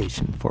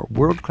reputation for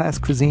world-class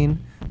cuisine,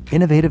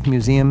 innovative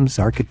museums,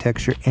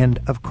 architecture, and,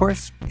 of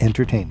course,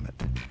 entertainment.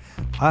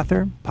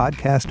 Author,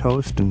 podcast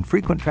host, and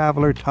frequent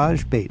traveler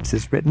Taj Bates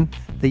has written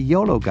the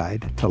YOLO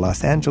Guide to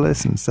Los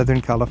Angeles and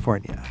Southern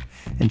California.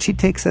 And she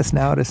takes us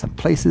now to some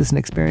places and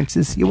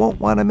experiences you won't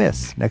want to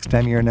miss next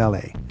time you're in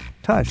L.A.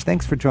 Taj,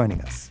 thanks for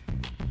joining us.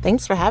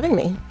 Thanks for having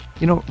me.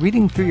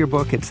 Reading through your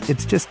book,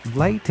 it's just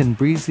light and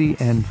breezy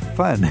and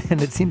fun,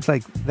 and it seems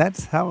like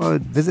that's how a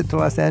visit to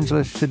Los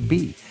Angeles should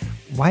be.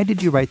 Why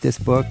did you write this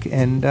book,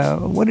 and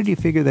what did you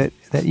figure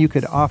that you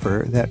could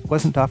offer that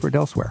wasn't offered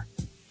elsewhere?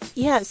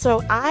 Yeah,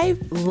 so I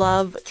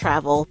love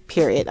travel,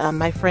 period.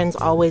 My friends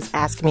always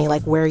ask me,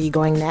 where are you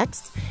going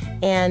next?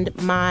 And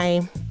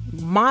my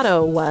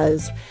motto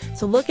was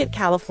to look at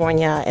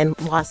California and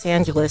Los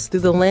Angeles through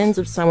the lens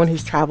of someone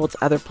who's traveled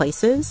to other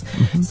places.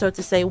 Mm-hmm. So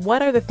to say,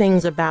 what are the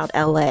things about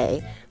LA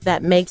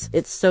that makes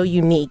it so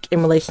unique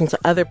in relation to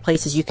other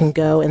places you can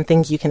go and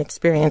things you can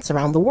experience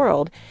around the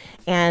world?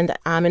 And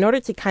in order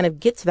to kind of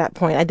get to that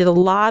point, I did a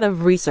lot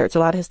of research, a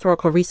lot of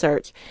historical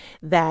research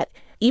that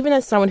even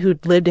as someone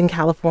who'd lived in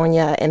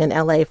California and in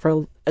LA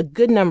for a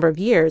good number of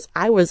years,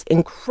 I was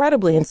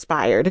incredibly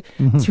inspired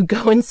to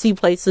go and see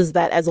places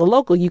that as a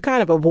local you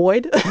kind of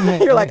avoid.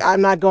 You're like,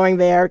 I'm not going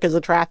there because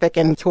of traffic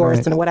and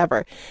tourists and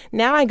whatever.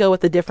 Now I go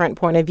with a different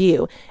point of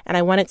view. And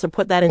I wanted to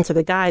put that into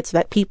the guide so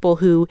that people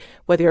who,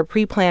 whether you're a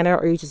pre-planner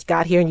or you just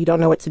got here and you don't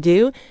know what to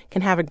do,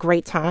 can have a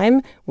great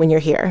time when you're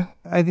here.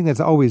 I think that's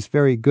always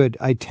very good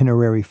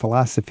itinerary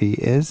philosophy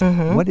is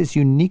what is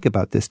unique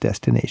about this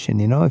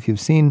destination. If you've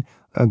seen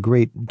a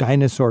great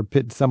dinosaur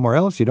pit somewhere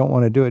else, you don't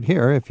want to do it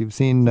here. If you've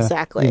seen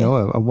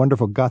a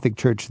wonderful Gothic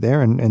church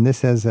there, and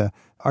this has a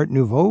Art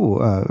Nouveau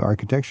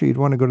architecture, you'd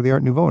want to go to the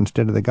Art Nouveau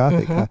instead of the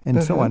Gothic,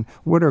 and so on.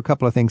 What are a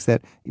couple of things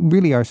that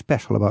really are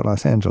special about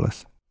Los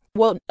Angeles?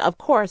 Well, of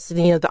course,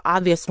 the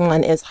obvious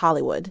one is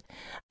Hollywood.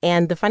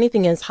 And the funny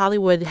thing is,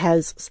 Hollywood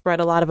has spread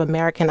a lot of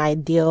American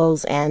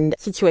ideals and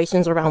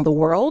situations around the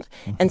world.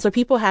 And so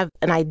people have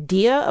an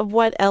idea of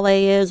what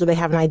LA is, or they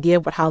have an idea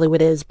of what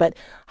Hollywood is. But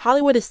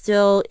Hollywood is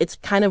still, it's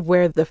kind of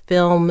where the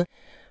film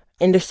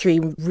industry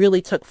really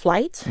took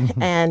flight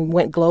and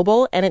went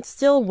global. And it's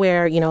still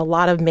where, a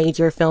lot of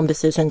major film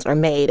decisions are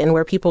made and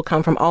where people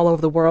come from all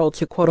over the world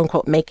to quote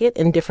unquote make it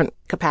in different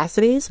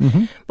capacities.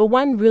 But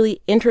one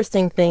really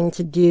interesting thing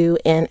to do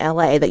in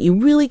LA that you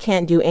really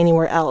can't do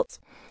anywhere else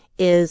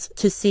is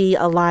to see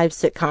a live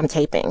sitcom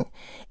taping.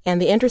 And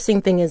the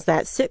interesting thing is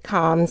that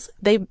sitcoms,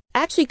 they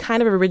actually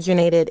kind of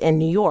originated in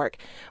New York,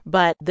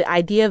 but the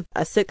idea of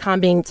a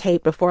sitcom being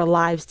taped before a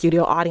live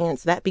studio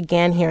audience, that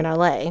began here in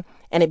LA.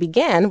 And it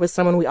began with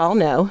someone we all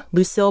know,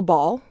 Lucille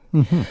Ball,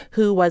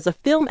 who was a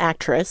film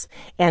actress,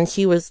 and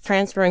she was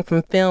transferring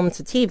from film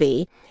to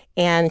TV.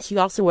 And she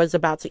also was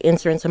about to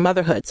enter into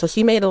motherhood. So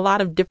she made a lot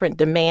of different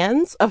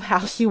demands of how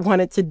she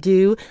wanted to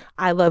do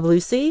I Love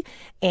Lucy.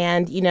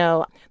 And,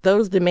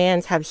 those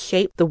demands have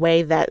shaped the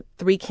way that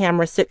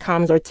 3-camera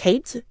sitcoms are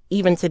taped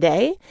even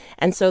today.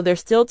 And so they're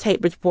still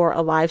taped before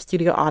a live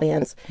studio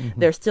audience.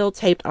 They're still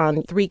taped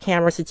on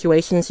 3-camera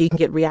situations so you can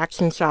get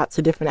reaction shots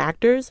to different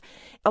actors.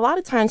 A lot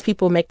of times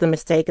people make the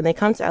mistake and they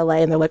come to LA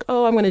and they're like,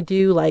 oh, I'm going to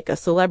do like a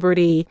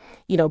celebrity,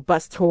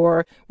 bus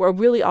tour where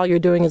really all you're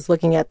doing is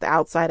looking at the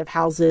outside of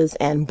houses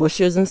and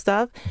bushes and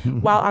stuff.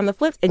 While on the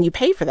flip, and you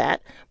pay for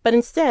that, but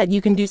instead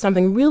you can do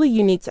something really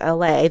unique to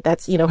LA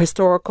that's,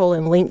 historical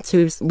and linked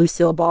to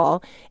Lucille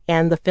Ball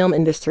and the film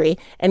industry,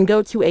 and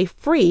go to a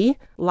free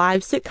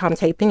live sitcom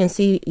taping and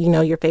see,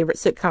 your favorite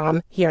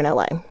sitcom here in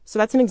LA. So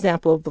that's an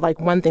example of like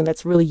one thing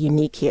that's really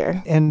unique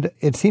here. And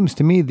it seems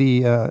to me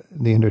the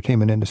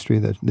entertainment industry,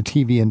 the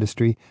TV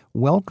industry,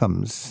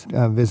 welcomes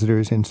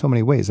visitors in so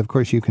many ways. Of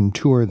course, you can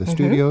tour the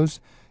studios.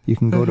 You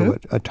can go to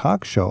a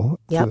talk show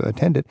to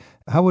attend it.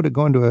 How would it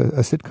going to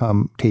a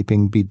sitcom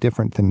taping be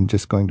different than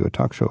just going to a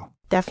talk show?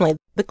 Definitely.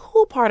 The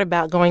cool part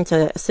about going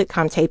to a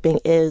sitcom taping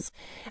is,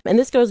 and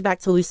this goes back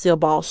to Lucille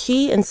Ball,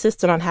 she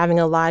insisted on having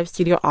a live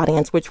studio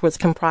audience, which was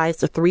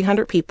comprised of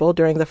 300 people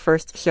during the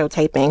first show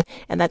taping.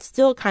 And that's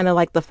still kind of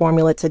like the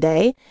formula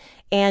today.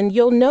 And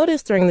you'll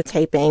notice during the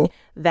taping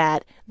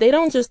that they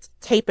don't just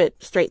tape it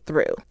straight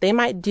through. They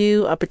might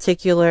do a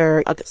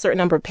certain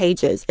number of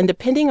pages. And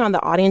depending on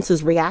the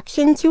audience's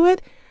reaction to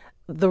it,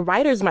 the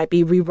writers might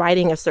be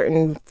rewriting a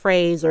certain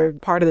phrase or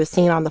part of the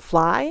scene on the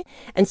fly.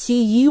 And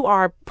you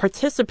are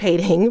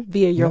participating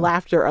via your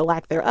laughter or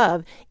lack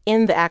thereof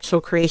in the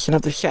actual creation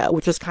of the show,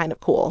 which is kind of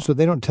cool. So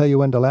they don't tell you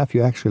when to laugh.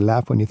 You actually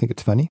laugh when you think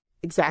it's funny?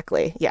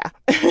 Exactly. Yeah.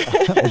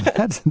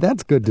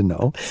 That's good to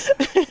know.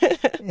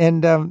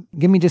 And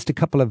give me just a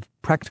couple of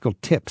practical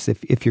tips.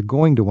 If you're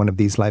going to one of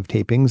these live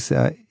tapings,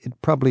 it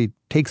probably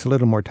takes a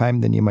little more time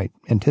than you might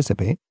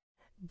anticipate.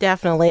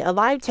 Definitely. A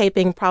live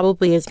taping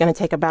probably is going to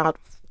take about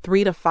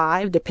 3 to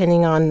 5,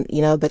 depending on,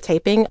 the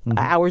taping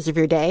hours of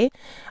your day.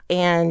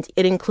 And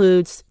it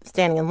includes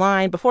standing in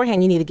line.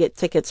 Beforehand, you need to get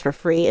tickets for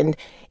free. And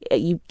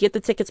you get the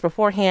tickets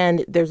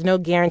beforehand. There's no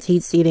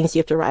guaranteed seating. So you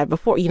have to arrive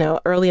before,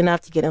 early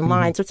enough to get in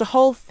line. So it's a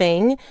whole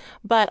thing.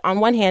 But on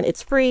one hand,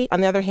 it's free.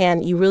 On the other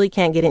hand, you really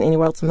can't get in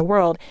anywhere else in the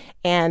world.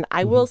 And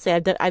I will say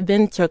I've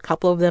been to a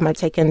couple of them. I've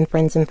taken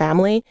friends and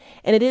family.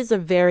 And it is a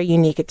very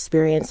unique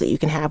experience that you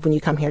can have when you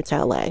come here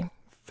to LA.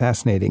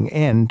 Fascinating.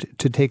 And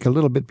to take a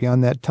little bit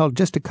beyond that, tell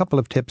just a couple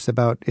of tips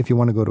about if you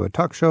want to go to a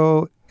talk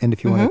show and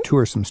if you want to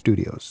tour some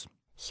studios.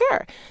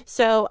 Sure.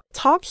 So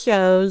talk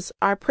shows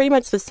are pretty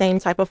much the same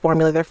type of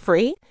formula. They're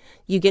free.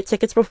 You get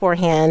tickets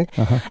beforehand.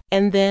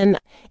 And then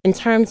in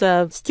terms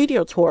of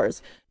studio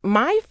tours,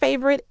 my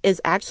favorite is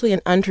actually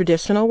an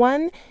untraditional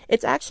one.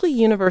 It's actually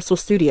Universal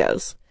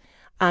Studios.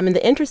 And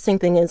the interesting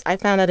thing is I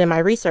found out in my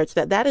research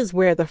that is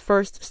where the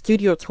first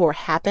studio tour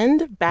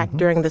happened back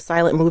during the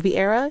silent movie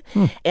era.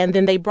 And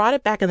then they brought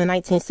it back in the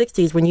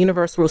 1960s when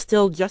Universal was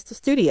still just a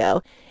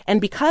studio. And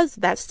because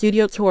that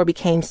studio tour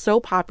became so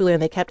popular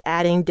and they kept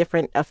adding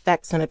different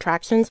effects and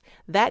attractions,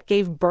 that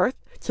gave birth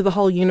to the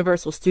whole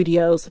Universal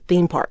Studios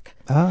theme park.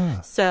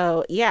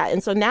 So, yeah.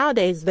 And so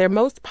nowadays, their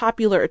most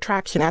popular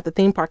attraction at the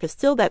theme park is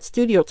still that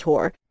studio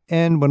tour.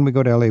 And when we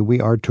go to LA,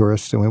 we are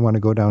tourists and we want to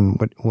go down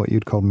what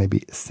you'd call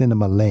maybe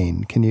Cinema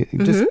Lane. Can you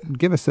just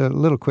give us a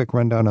little quick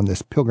rundown on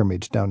this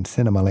pilgrimage down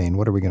Cinema Lane?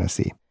 What are we going to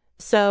see?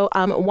 So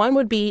one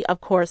would be,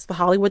 of course, the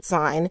Hollywood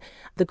sign.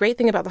 The great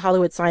thing about the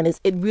Hollywood sign is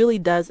it really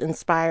does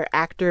inspire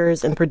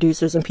actors and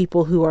producers and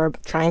people who are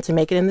trying to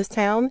make it in this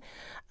town.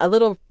 A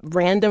little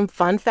random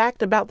fun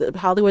fact about the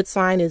Hollywood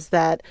sign is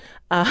that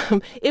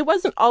it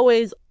wasn't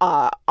always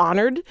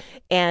honored,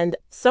 and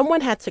someone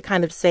had to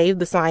kind of save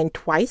the sign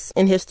twice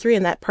in history,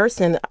 and that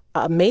person,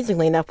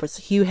 amazingly enough, was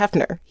Hugh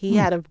Hefner. He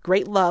had a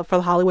great love for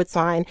the Hollywood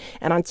sign,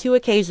 and on 2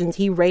 occasions,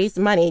 he raised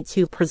money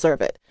to preserve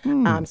it.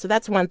 So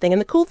that's one thing.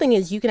 And the cool thing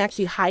is you can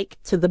actually hike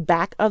to the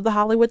back of the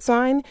Hollywood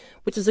sign,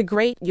 which is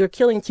you're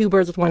killing two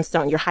birds with one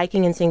stone. You're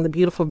hiking and seeing the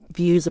beautiful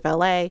views of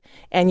LA,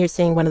 and you're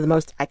seeing one of the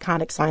most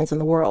iconic signs in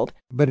the world.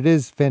 But it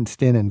is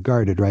fenced in and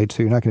guarded, right?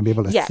 So you're not going to be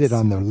able to sit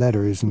on the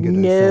letters and get a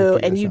selfie. No,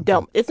 and you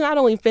don't. It's not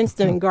only fenced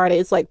in and guarded,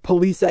 it's like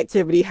police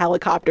activity,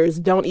 helicopters.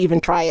 Don't even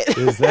try it.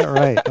 Is that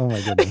right? Oh,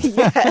 my goodness.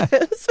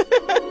 Yes.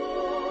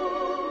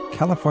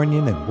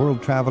 Californian and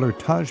world traveler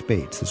Taj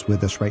Bates is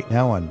with us right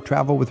now on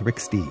Travel with Rick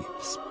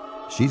Steves.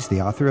 She's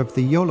the author of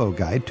the YOLO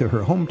Guide to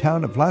her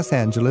hometown of Los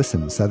Angeles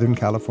in Southern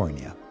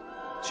California.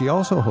 She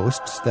also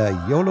hosts the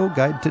YOLO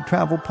Guide to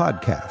Travel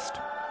podcast.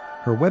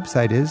 Her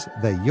website is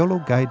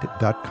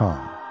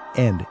theyologuide.com.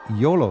 And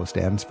YOLO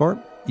stands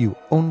for You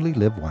Only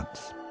Live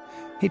Once.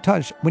 Hey,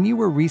 Taj, when you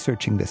were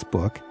researching this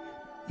book,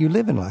 you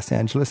live in Los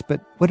Angeles,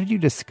 but what did you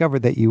discover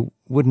that you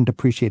wouldn't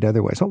appreciate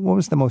otherwise? What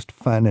was the most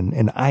fun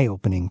and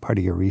eye-opening part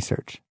of your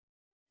research?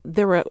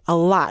 There were a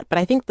lot, but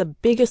I think the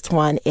biggest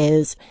one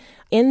is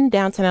in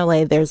downtown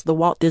LA, there's the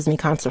Walt Disney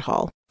Concert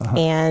Hall.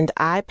 And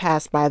I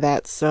passed by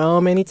that so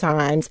many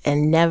times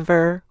and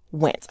never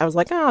went. I was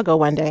like, I'll go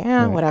one day.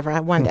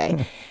 Whatever, one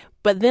day.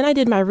 But then I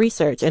did my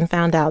research and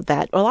found out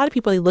that a lot of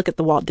people, they look at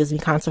the Walt Disney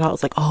Concert Hall,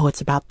 it's like, oh,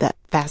 it's about that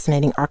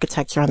fascinating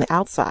architecture on the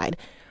outside.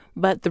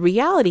 But the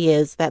reality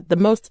is that the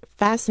most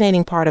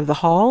fascinating part of the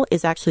hall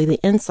is actually the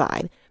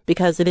inside,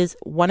 because it is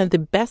one of the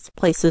best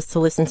places to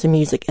listen to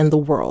music in the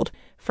world.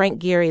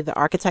 Frank Gehry, the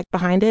architect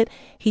behind it,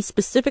 he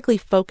specifically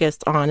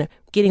focused on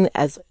getting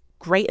as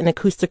great an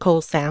acoustical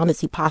sound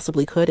as he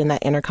possibly could in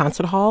that inner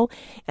concert hall.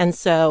 And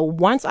so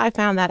once I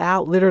found that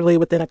out, literally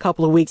within a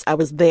couple of weeks, I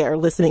was there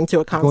listening to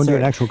a concert. Going to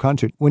an actual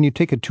concert. When you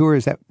take a tour,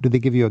 do they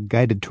give you a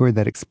guided tour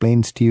that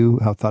explains to you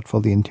how thoughtful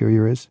the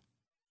interior is?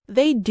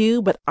 They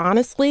do, but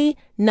honestly,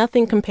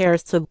 nothing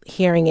compares to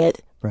hearing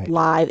it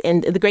live.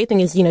 And the great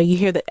thing is, you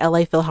hear the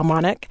LA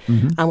Philharmonic,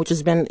 which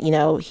has been,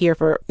 here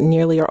for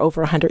nearly or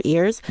over 100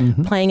 years,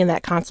 playing in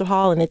that concert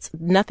hall. And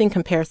nothing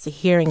compares to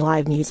hearing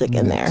live music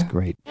in there. That's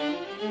great.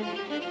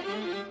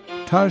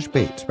 Taj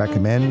Bates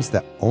recommends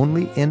the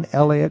only in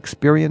LA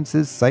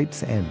experiences,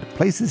 sites, and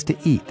places to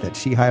eat that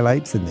she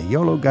highlights in the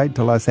YOLO Guide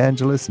to Los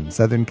Angeles in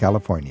Southern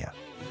California.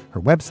 Her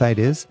website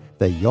is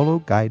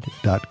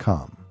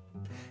theyologuide.com.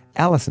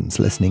 Allison's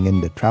listening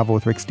in to Travel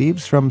with Rick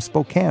Steves from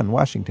Spokane,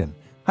 Washington.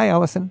 Hi,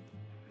 Allison.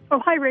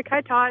 Oh, hi, Rick.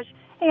 Hi, Taj.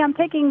 Hey, I'm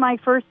taking my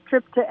first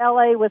trip to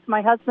L.A. with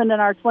my husband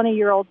and our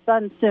 20-year-old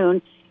son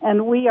soon,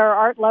 and we are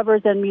art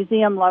lovers and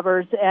museum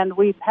lovers, and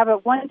we have a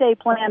one-day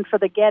plan for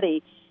the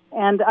Getty.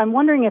 And I'm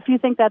wondering if you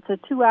think that's a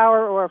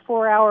 2-hour or a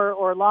 4-hour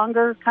or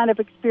longer kind of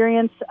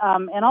experience.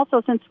 And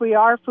also, since we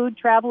are food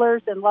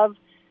travelers and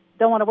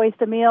don't want to waste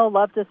a meal,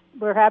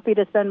 we're happy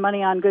to spend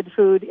money on good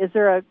food. Is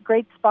there a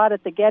great spot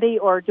at the Getty,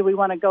 or do we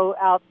want to go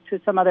out to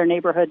some other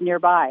neighborhood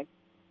nearby?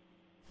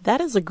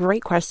 That is a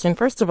great question.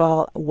 First of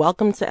all,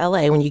 welcome to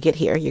LA. When you get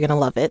here, you're going to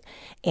love it.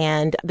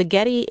 And the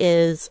Getty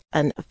is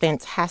a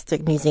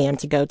fantastic museum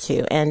to go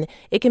to. And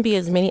it can be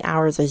as many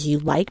hours as you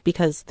like,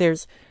 because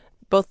there's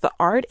both the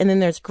art and then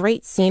there's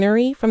great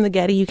scenery from the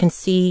Getty. You can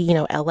see,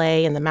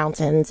 LA and the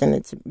mountains, and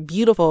it's a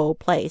beautiful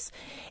place.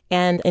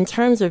 And in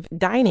terms of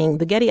dining,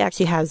 the Getty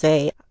actually has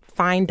a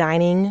fine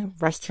dining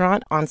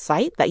restaurant on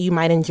site that you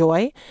might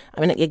enjoy.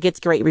 I mean, it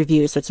gets great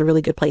reviews, so it's a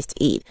really good place to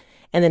eat.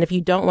 And then if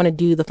you don't want to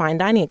do the fine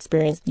dining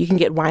experience, you can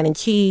get wine and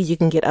cheese, you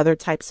can get other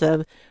types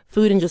of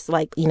food and just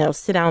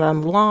sit out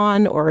on the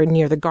lawn or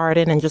near the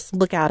garden and just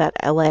look out at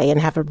LA and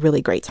have a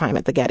really great time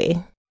at the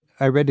Getty.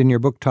 I read in your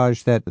book,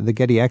 Taj, that the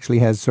Getty actually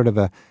has sort of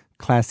a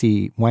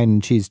classy wine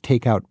and cheese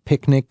takeout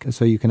picnic,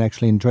 so you can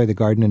actually enjoy the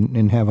garden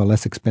and have a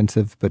less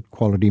expensive but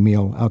quality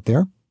meal out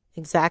there.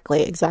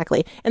 Exactly.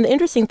 And the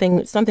interesting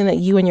thing, something that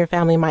you and your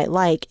family might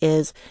like,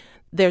 is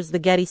there's the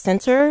Getty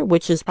Center,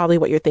 which is probably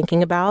what you're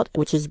thinking about,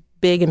 which is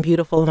big and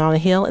beautiful and on a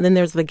hill. And then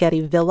there's the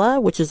Getty Villa,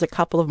 which is a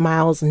couple of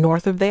miles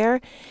north of there.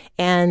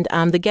 And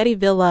the Getty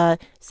Villa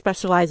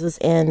specializes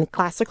in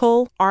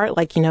classical art,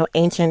 like,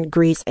 ancient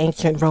Greece,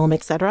 ancient Rome,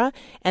 etc.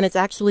 And it's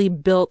actually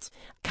built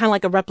kind of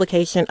like a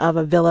replication of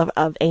a villa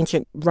of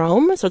ancient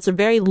Rome. So it's a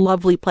very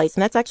lovely place.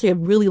 And that's actually a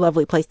really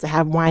lovely place to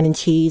have wine and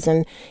cheese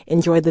and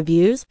enjoy the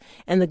views.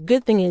 And the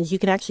good thing is you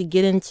can actually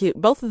get into,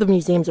 both of the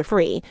museums are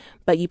free,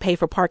 but you pay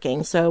for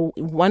parking. So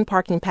one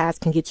parking pass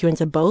can get you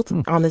into both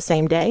on the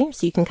same day.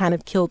 So you can kind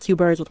of kill two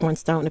birds with one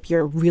stone if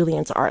you're really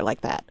into art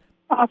like that.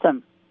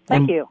 Awesome.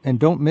 Thank you. And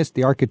don't miss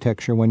the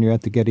architecture when you're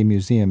at the Getty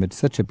Museum. It's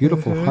such a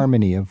beautiful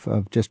harmony of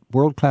just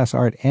world-class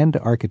art and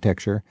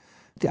architecture.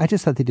 I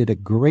just thought they did a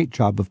great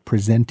job of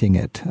presenting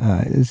it.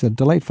 It's a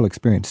delightful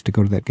experience to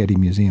go to that Getty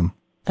Museum.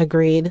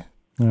 Agreed.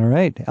 All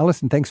right.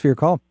 Allison, thanks for your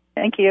call.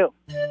 Thank you.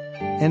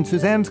 And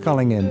Suzanne's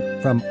calling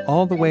in from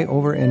all the way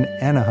over in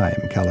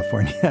Anaheim,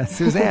 California.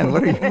 Suzanne,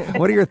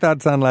 what are your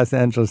thoughts on Los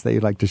Angeles that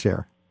you'd like to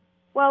share?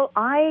 Well,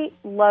 I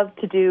love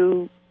to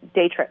do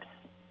day trips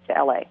to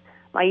LA.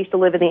 I used to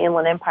live in the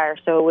Inland Empire,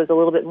 so it was a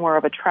little bit more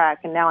of a trek,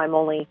 and now I'm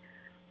only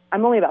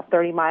about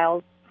 30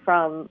 miles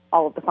from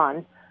all of the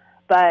fun.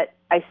 But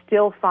I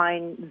still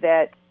find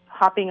that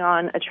hopping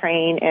on a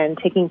train and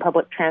taking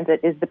public transit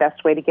is the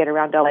best way to get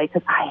around LA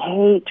because I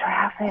hate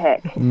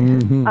traffic.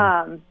 Mm-hmm.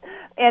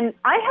 And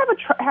I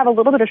have a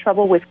little bit of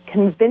trouble with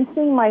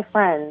convincing my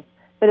friends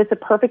that it's a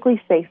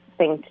perfectly safe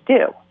thing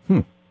to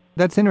do.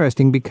 That's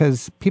interesting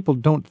because people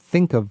don't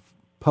think of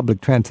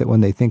public transit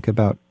when they think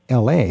about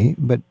LA,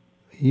 but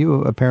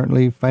you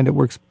apparently find it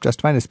works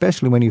just fine,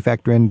 especially when you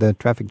factor in the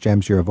traffic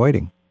jams you're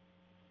avoiding.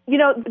 You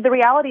know, the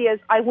reality is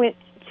I went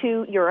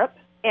to Europe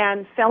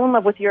and fell in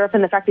love with Europe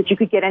and the fact that you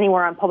could get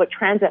anywhere on public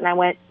transit. And I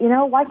went,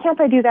 why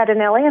can't I do that in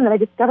LA? And then I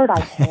discovered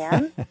I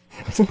can.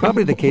 It's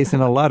probably the case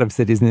in a lot of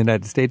cities in the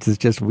United States. It's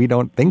just we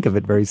don't think of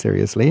it very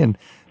seriously. And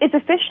it's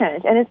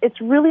efficient, and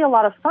it's really a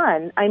lot of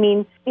fun. I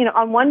mean,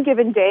 on one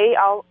given day,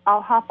 I'll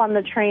hop on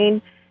the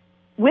train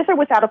with or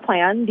without a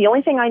plan. The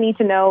only thing I need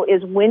to know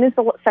is when is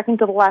the second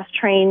to the last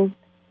train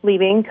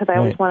leaving, because I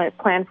always want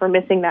to plan for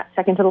missing that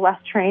second to the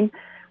last train.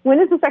 When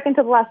is the second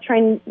to the last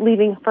train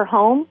leaving for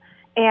home?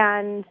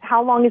 And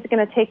how long is it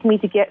going to take me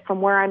to get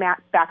from where I'm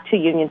at back to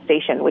Union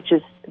Station, which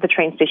is the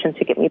train station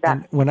to get me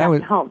back to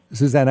home?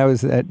 Suzanne, I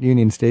was at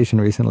Union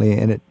Station recently,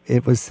 and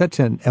it was such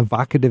an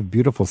evocative,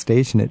 beautiful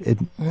station.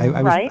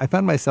 I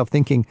found myself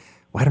thinking,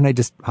 why don't I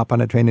just hop on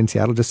a train in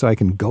Seattle just so I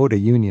can go to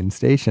Union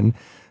Station?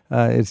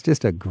 It's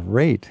just a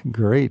great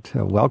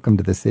welcome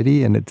to the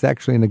city, and it's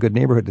actually in a good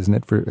neighborhood, isn't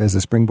it, as a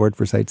springboard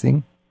for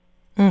sightseeing?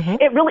 Mm-hmm.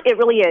 It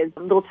really is.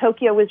 Little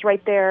Tokyo is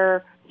right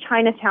there.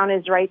 Chinatown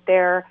is right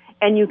there.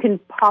 And you can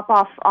pop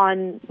off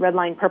on Red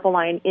Line, Purple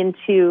Line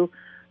into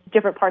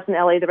different parts in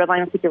LA. The Red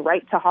Line will take you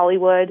right to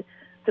Hollywood.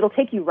 So it'll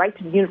take you right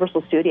to the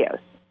Universal Studios.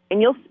 And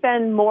you'll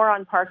spend more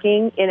on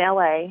parking in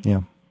LA,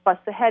 plus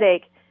the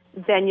headache,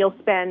 than you'll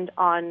spend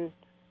on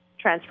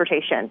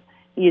transportation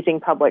using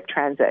public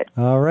transit.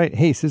 All right.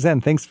 Hey, Suzanne,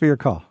 thanks for your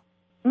call.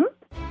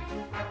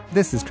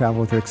 This is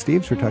Travel with Rick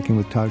Steves. We're talking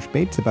with Taj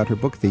Bates about her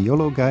book, The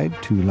YOLO Guide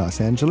to Los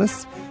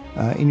Angeles.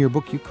 In your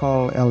book, you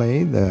call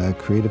LA the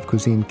creative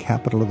cuisine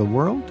capital of the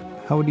world.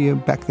 How do you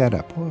back that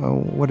up?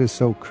 What is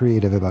so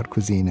creative about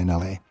cuisine in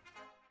LA?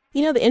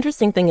 The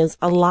interesting thing is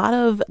a lot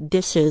of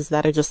dishes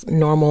that are just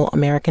normal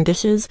American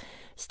dishes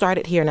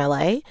started here in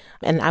LA,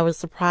 and I was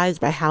surprised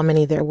by how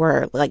many there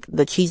were. Like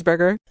the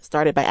cheeseburger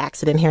started by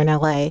accident here in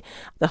LA,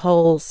 the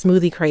whole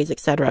smoothie craze,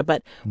 etc.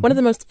 But one of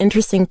the most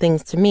interesting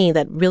things to me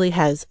that really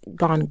has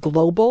gone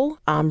global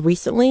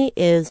recently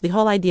is the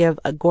whole idea of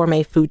a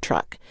gourmet food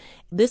truck.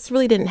 This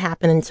really didn't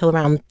happen until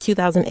around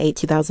 2008,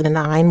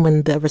 2009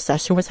 when the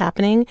recession was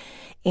happening.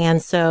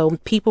 And so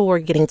people were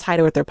getting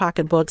tighter with their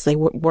pocketbooks. They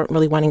weren't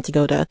really wanting to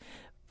go to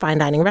fine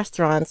dining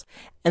restaurants.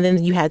 And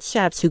then you had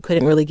chefs who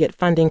couldn't really get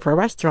funding for a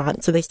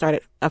restaurant. So they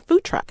started a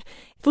food truck.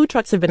 Food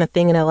trucks have been a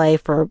thing in LA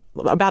for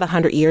about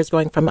 100 years,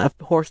 going from a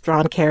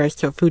horse-drawn carriage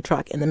to a food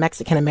truck in the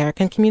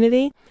Mexican-American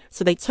community.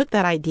 So they took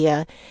that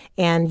idea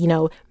and,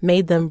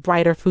 made them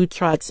brighter food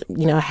trucks,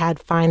 had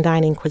fine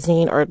dining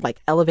cuisine or like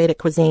elevated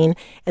cuisine,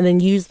 and then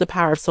used the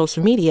power of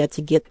social media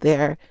to get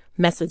their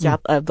message out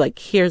of like,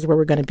 here's where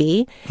we're going to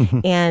be.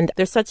 And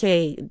there's such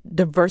a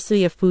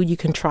diversity of food you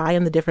can try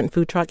in the different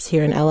food trucks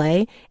here in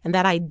LA. And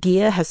that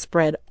idea has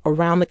spread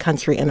around the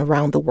country and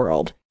around the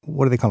world.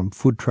 What do they call them?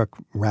 Food truck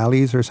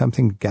rallies or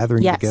something?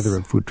 Gathering together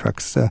of food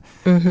trucks.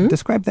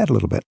 Describe that a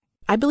little bit.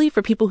 I believe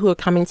for people who are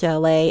coming to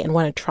LA and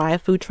want to try a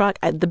food truck,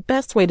 the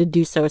best way to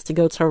do so is to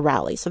go to a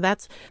rally. So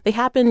they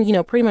happen,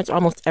 pretty much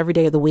almost every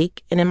day of the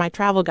week. And in my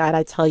travel guide,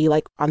 I tell you,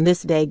 like, on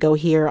this day, go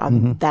here,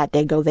 on that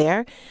day, go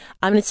there.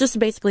 It's just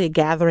basically a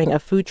gathering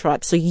of food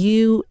trucks. So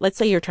let's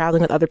say you're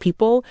traveling with other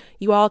people,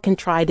 you all can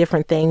try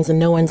different things and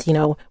no one's,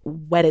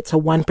 wedded to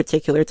one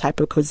particular type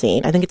of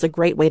cuisine. I think it's a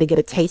great way to get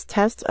a taste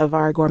test of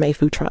our gourmet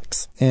food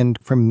trucks. And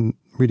from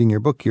reading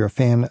your book, you're a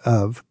fan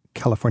of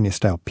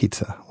California-style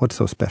pizza. What's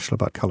so special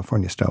about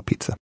California-style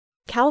pizza?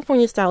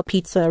 California-style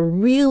pizza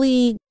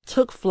really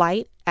took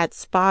flight at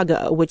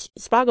Spago, which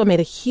Spago made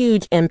a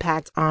huge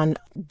impact on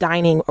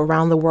dining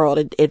around the world.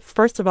 It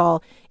first of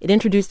all, it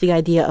introduced the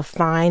idea of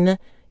fine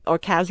or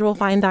casual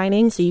fine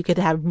dining, so you could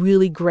have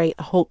really great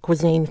haute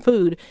cuisine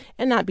food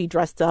and not be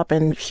dressed up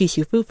and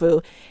shishu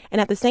fufu.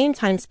 And at the same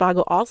time,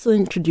 Spago also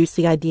introduced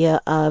the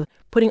idea of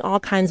putting all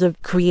kinds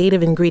of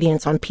creative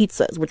ingredients on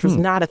pizzas, which was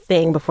not a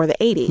thing before the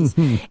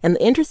 80s. And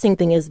the interesting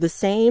thing is the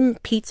same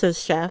pizza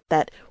chef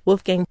that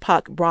Wolfgang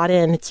Puck brought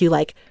in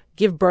to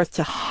give birth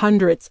to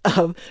hundreds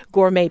of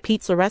gourmet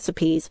pizza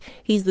recipes.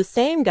 He's the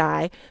same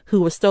guy who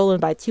was stolen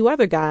by two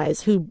other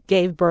guys who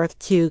gave birth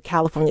to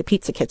California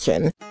Pizza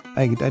Kitchen.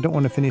 I don't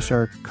want to finish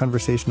our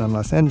conversation on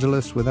Los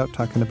Angeles without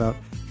talking about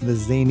the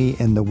zany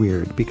and the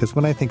weird, because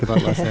when I think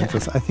about Los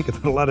Angeles, I think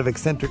about a lot of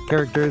eccentric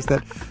characters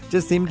that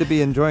just seem to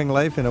be enjoying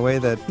life in a way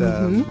that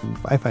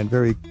I find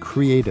very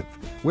creative.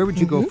 Where would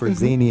you go for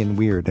zany and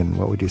weird, and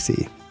what would you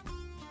see?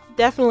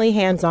 Definitely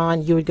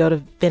hands-on. You would go to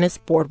Venice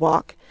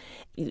Boardwalk.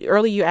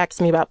 Earlier you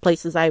asked me about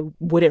places I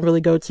wouldn't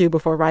really go to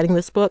before writing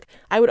this book.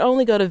 I would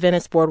only go to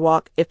Venice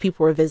Boardwalk if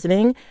people were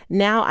visiting.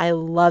 Now I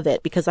love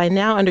it because I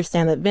now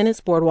understand that Venice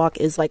Boardwalk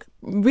is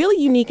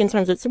really unique in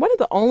terms of it's one of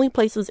the only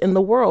places in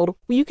the world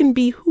where you can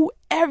be whoever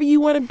whatever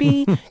you want to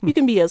be. You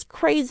can be as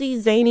crazy,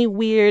 zany,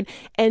 weird,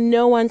 and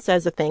no one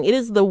says a thing. It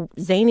is the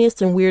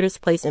zaniest and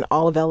weirdest place in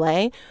all of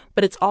LA,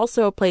 but it's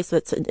also a place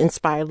that's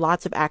inspired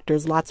lots of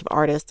actors, lots of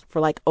artists for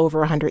like over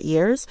 100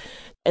 years.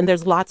 And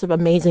there's lots of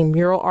amazing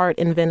mural art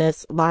in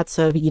Venice, lots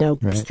of,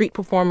 street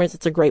performers.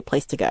 It's a great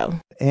place to go.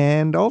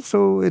 And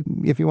also,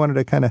 if you wanted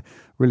to kind of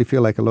really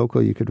feel like a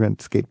local, you could rent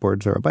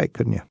skateboards or a bike,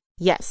 couldn't you?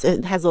 Yes,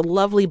 it has a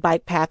lovely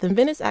bike path. And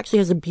Venice actually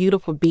has a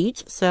beautiful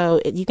beach,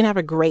 so you can have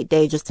a great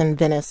day just in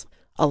Venice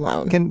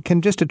alone.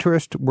 Can just a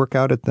tourist work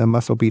out at the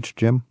Muscle Beach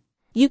gym?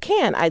 You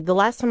can. The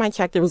last time I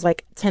checked, it was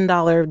like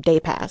 $10 day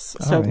pass.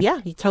 So,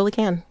 yeah, you totally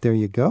can. There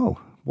you go.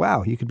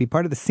 Wow, you could be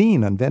part of the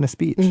scene on Venice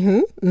Beach.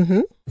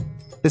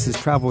 This is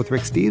Travel with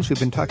Rick Steves. We've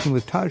been talking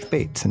with Taj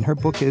Bates, and her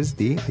book is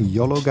The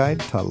YOLO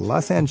Guide to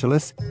Los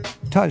Angeles.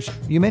 Taj,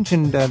 you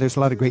mentioned there's a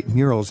lot of great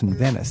murals in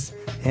Venice,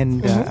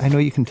 and I know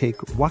you can take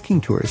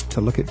walking tours to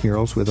look at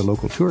murals with a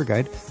local tour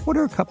guide. What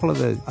are a couple of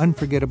the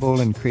unforgettable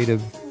and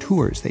creative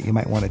tours that you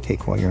might want to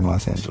take while you're in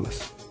Los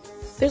Angeles?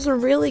 There's a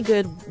really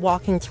good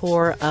walking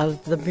tour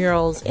of the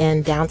murals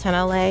in downtown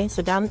LA.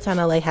 So downtown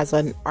LA has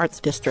an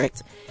arts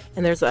district,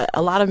 and there's a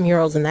lot of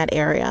murals in that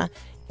area.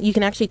 You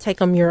can actually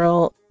take a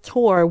mural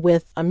tour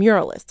with a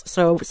muralist,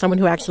 so someone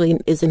who actually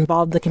is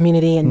involved in the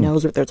community and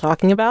knows what they're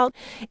talking about.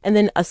 And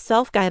then a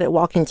self-guided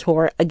walking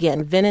tour.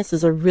 Again, Venice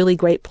is a really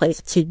great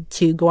place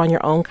to go on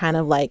your own kind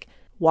of like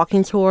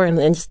walking tour and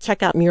just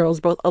check out murals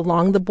both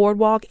along the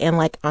boardwalk and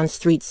like on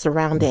streets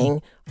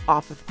surrounding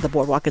off of the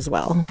boardwalk as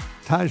well.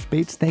 Taj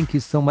Bates, thank you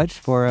so much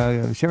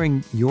for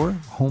sharing your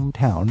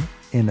hometown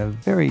in a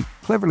very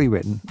cleverly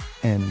written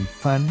and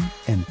fun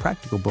and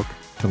practical book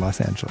to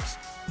Los Angeles.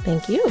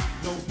 Thank you.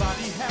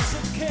 Nobody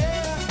has a care.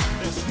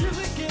 There's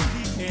music in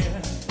the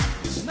air.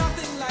 It's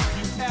nothing like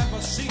you've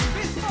ever seen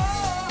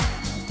before.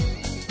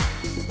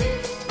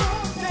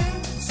 People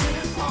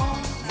dancing all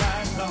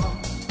night long.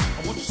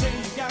 I want to say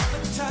you got the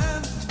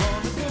time.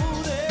 Wanna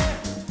go there.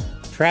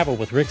 Travel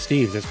with Rick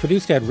Steves is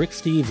produced at Rick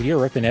Steves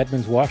Europe in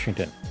Edmonds,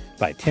 Washington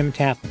by Tim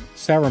Tatton,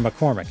 Sarah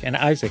McCormick, and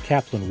Isaac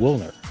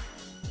Kaplan-Woolner.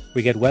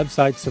 We get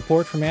website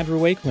support from Andrew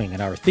Wakeling,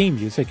 and our theme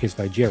music is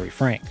by Jerry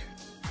Frank.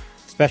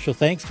 Special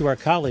thanks to our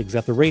colleagues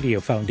at the Radio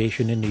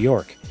Foundation in New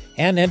York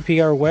and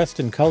NPR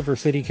West in Culver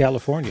City,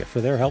 California for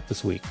their help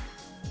this week.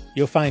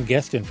 You'll find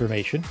guest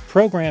information,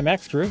 program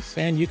extras,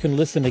 and you can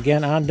listen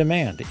again on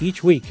demand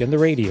each week in the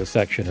radio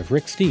section of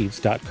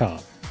ricksteves.com.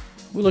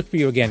 We'll look for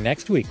you again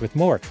next week with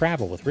more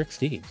Travel with Rick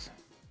Steves.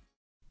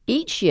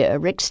 Each year,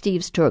 Rick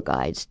Steves tour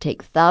guides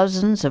take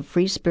thousands of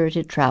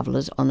free-spirited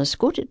travelers on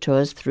escorted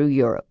tours through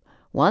Europe,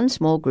 one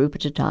small group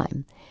at a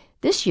time.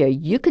 This year,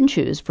 you can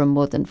choose from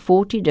more than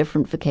 40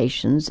 different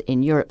vacations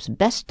in Europe's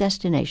best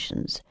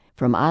destinations,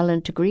 from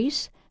Ireland to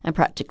Greece and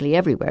practically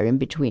everywhere in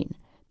between.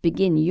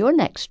 Begin your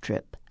next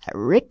trip at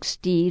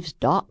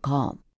ricksteves.com.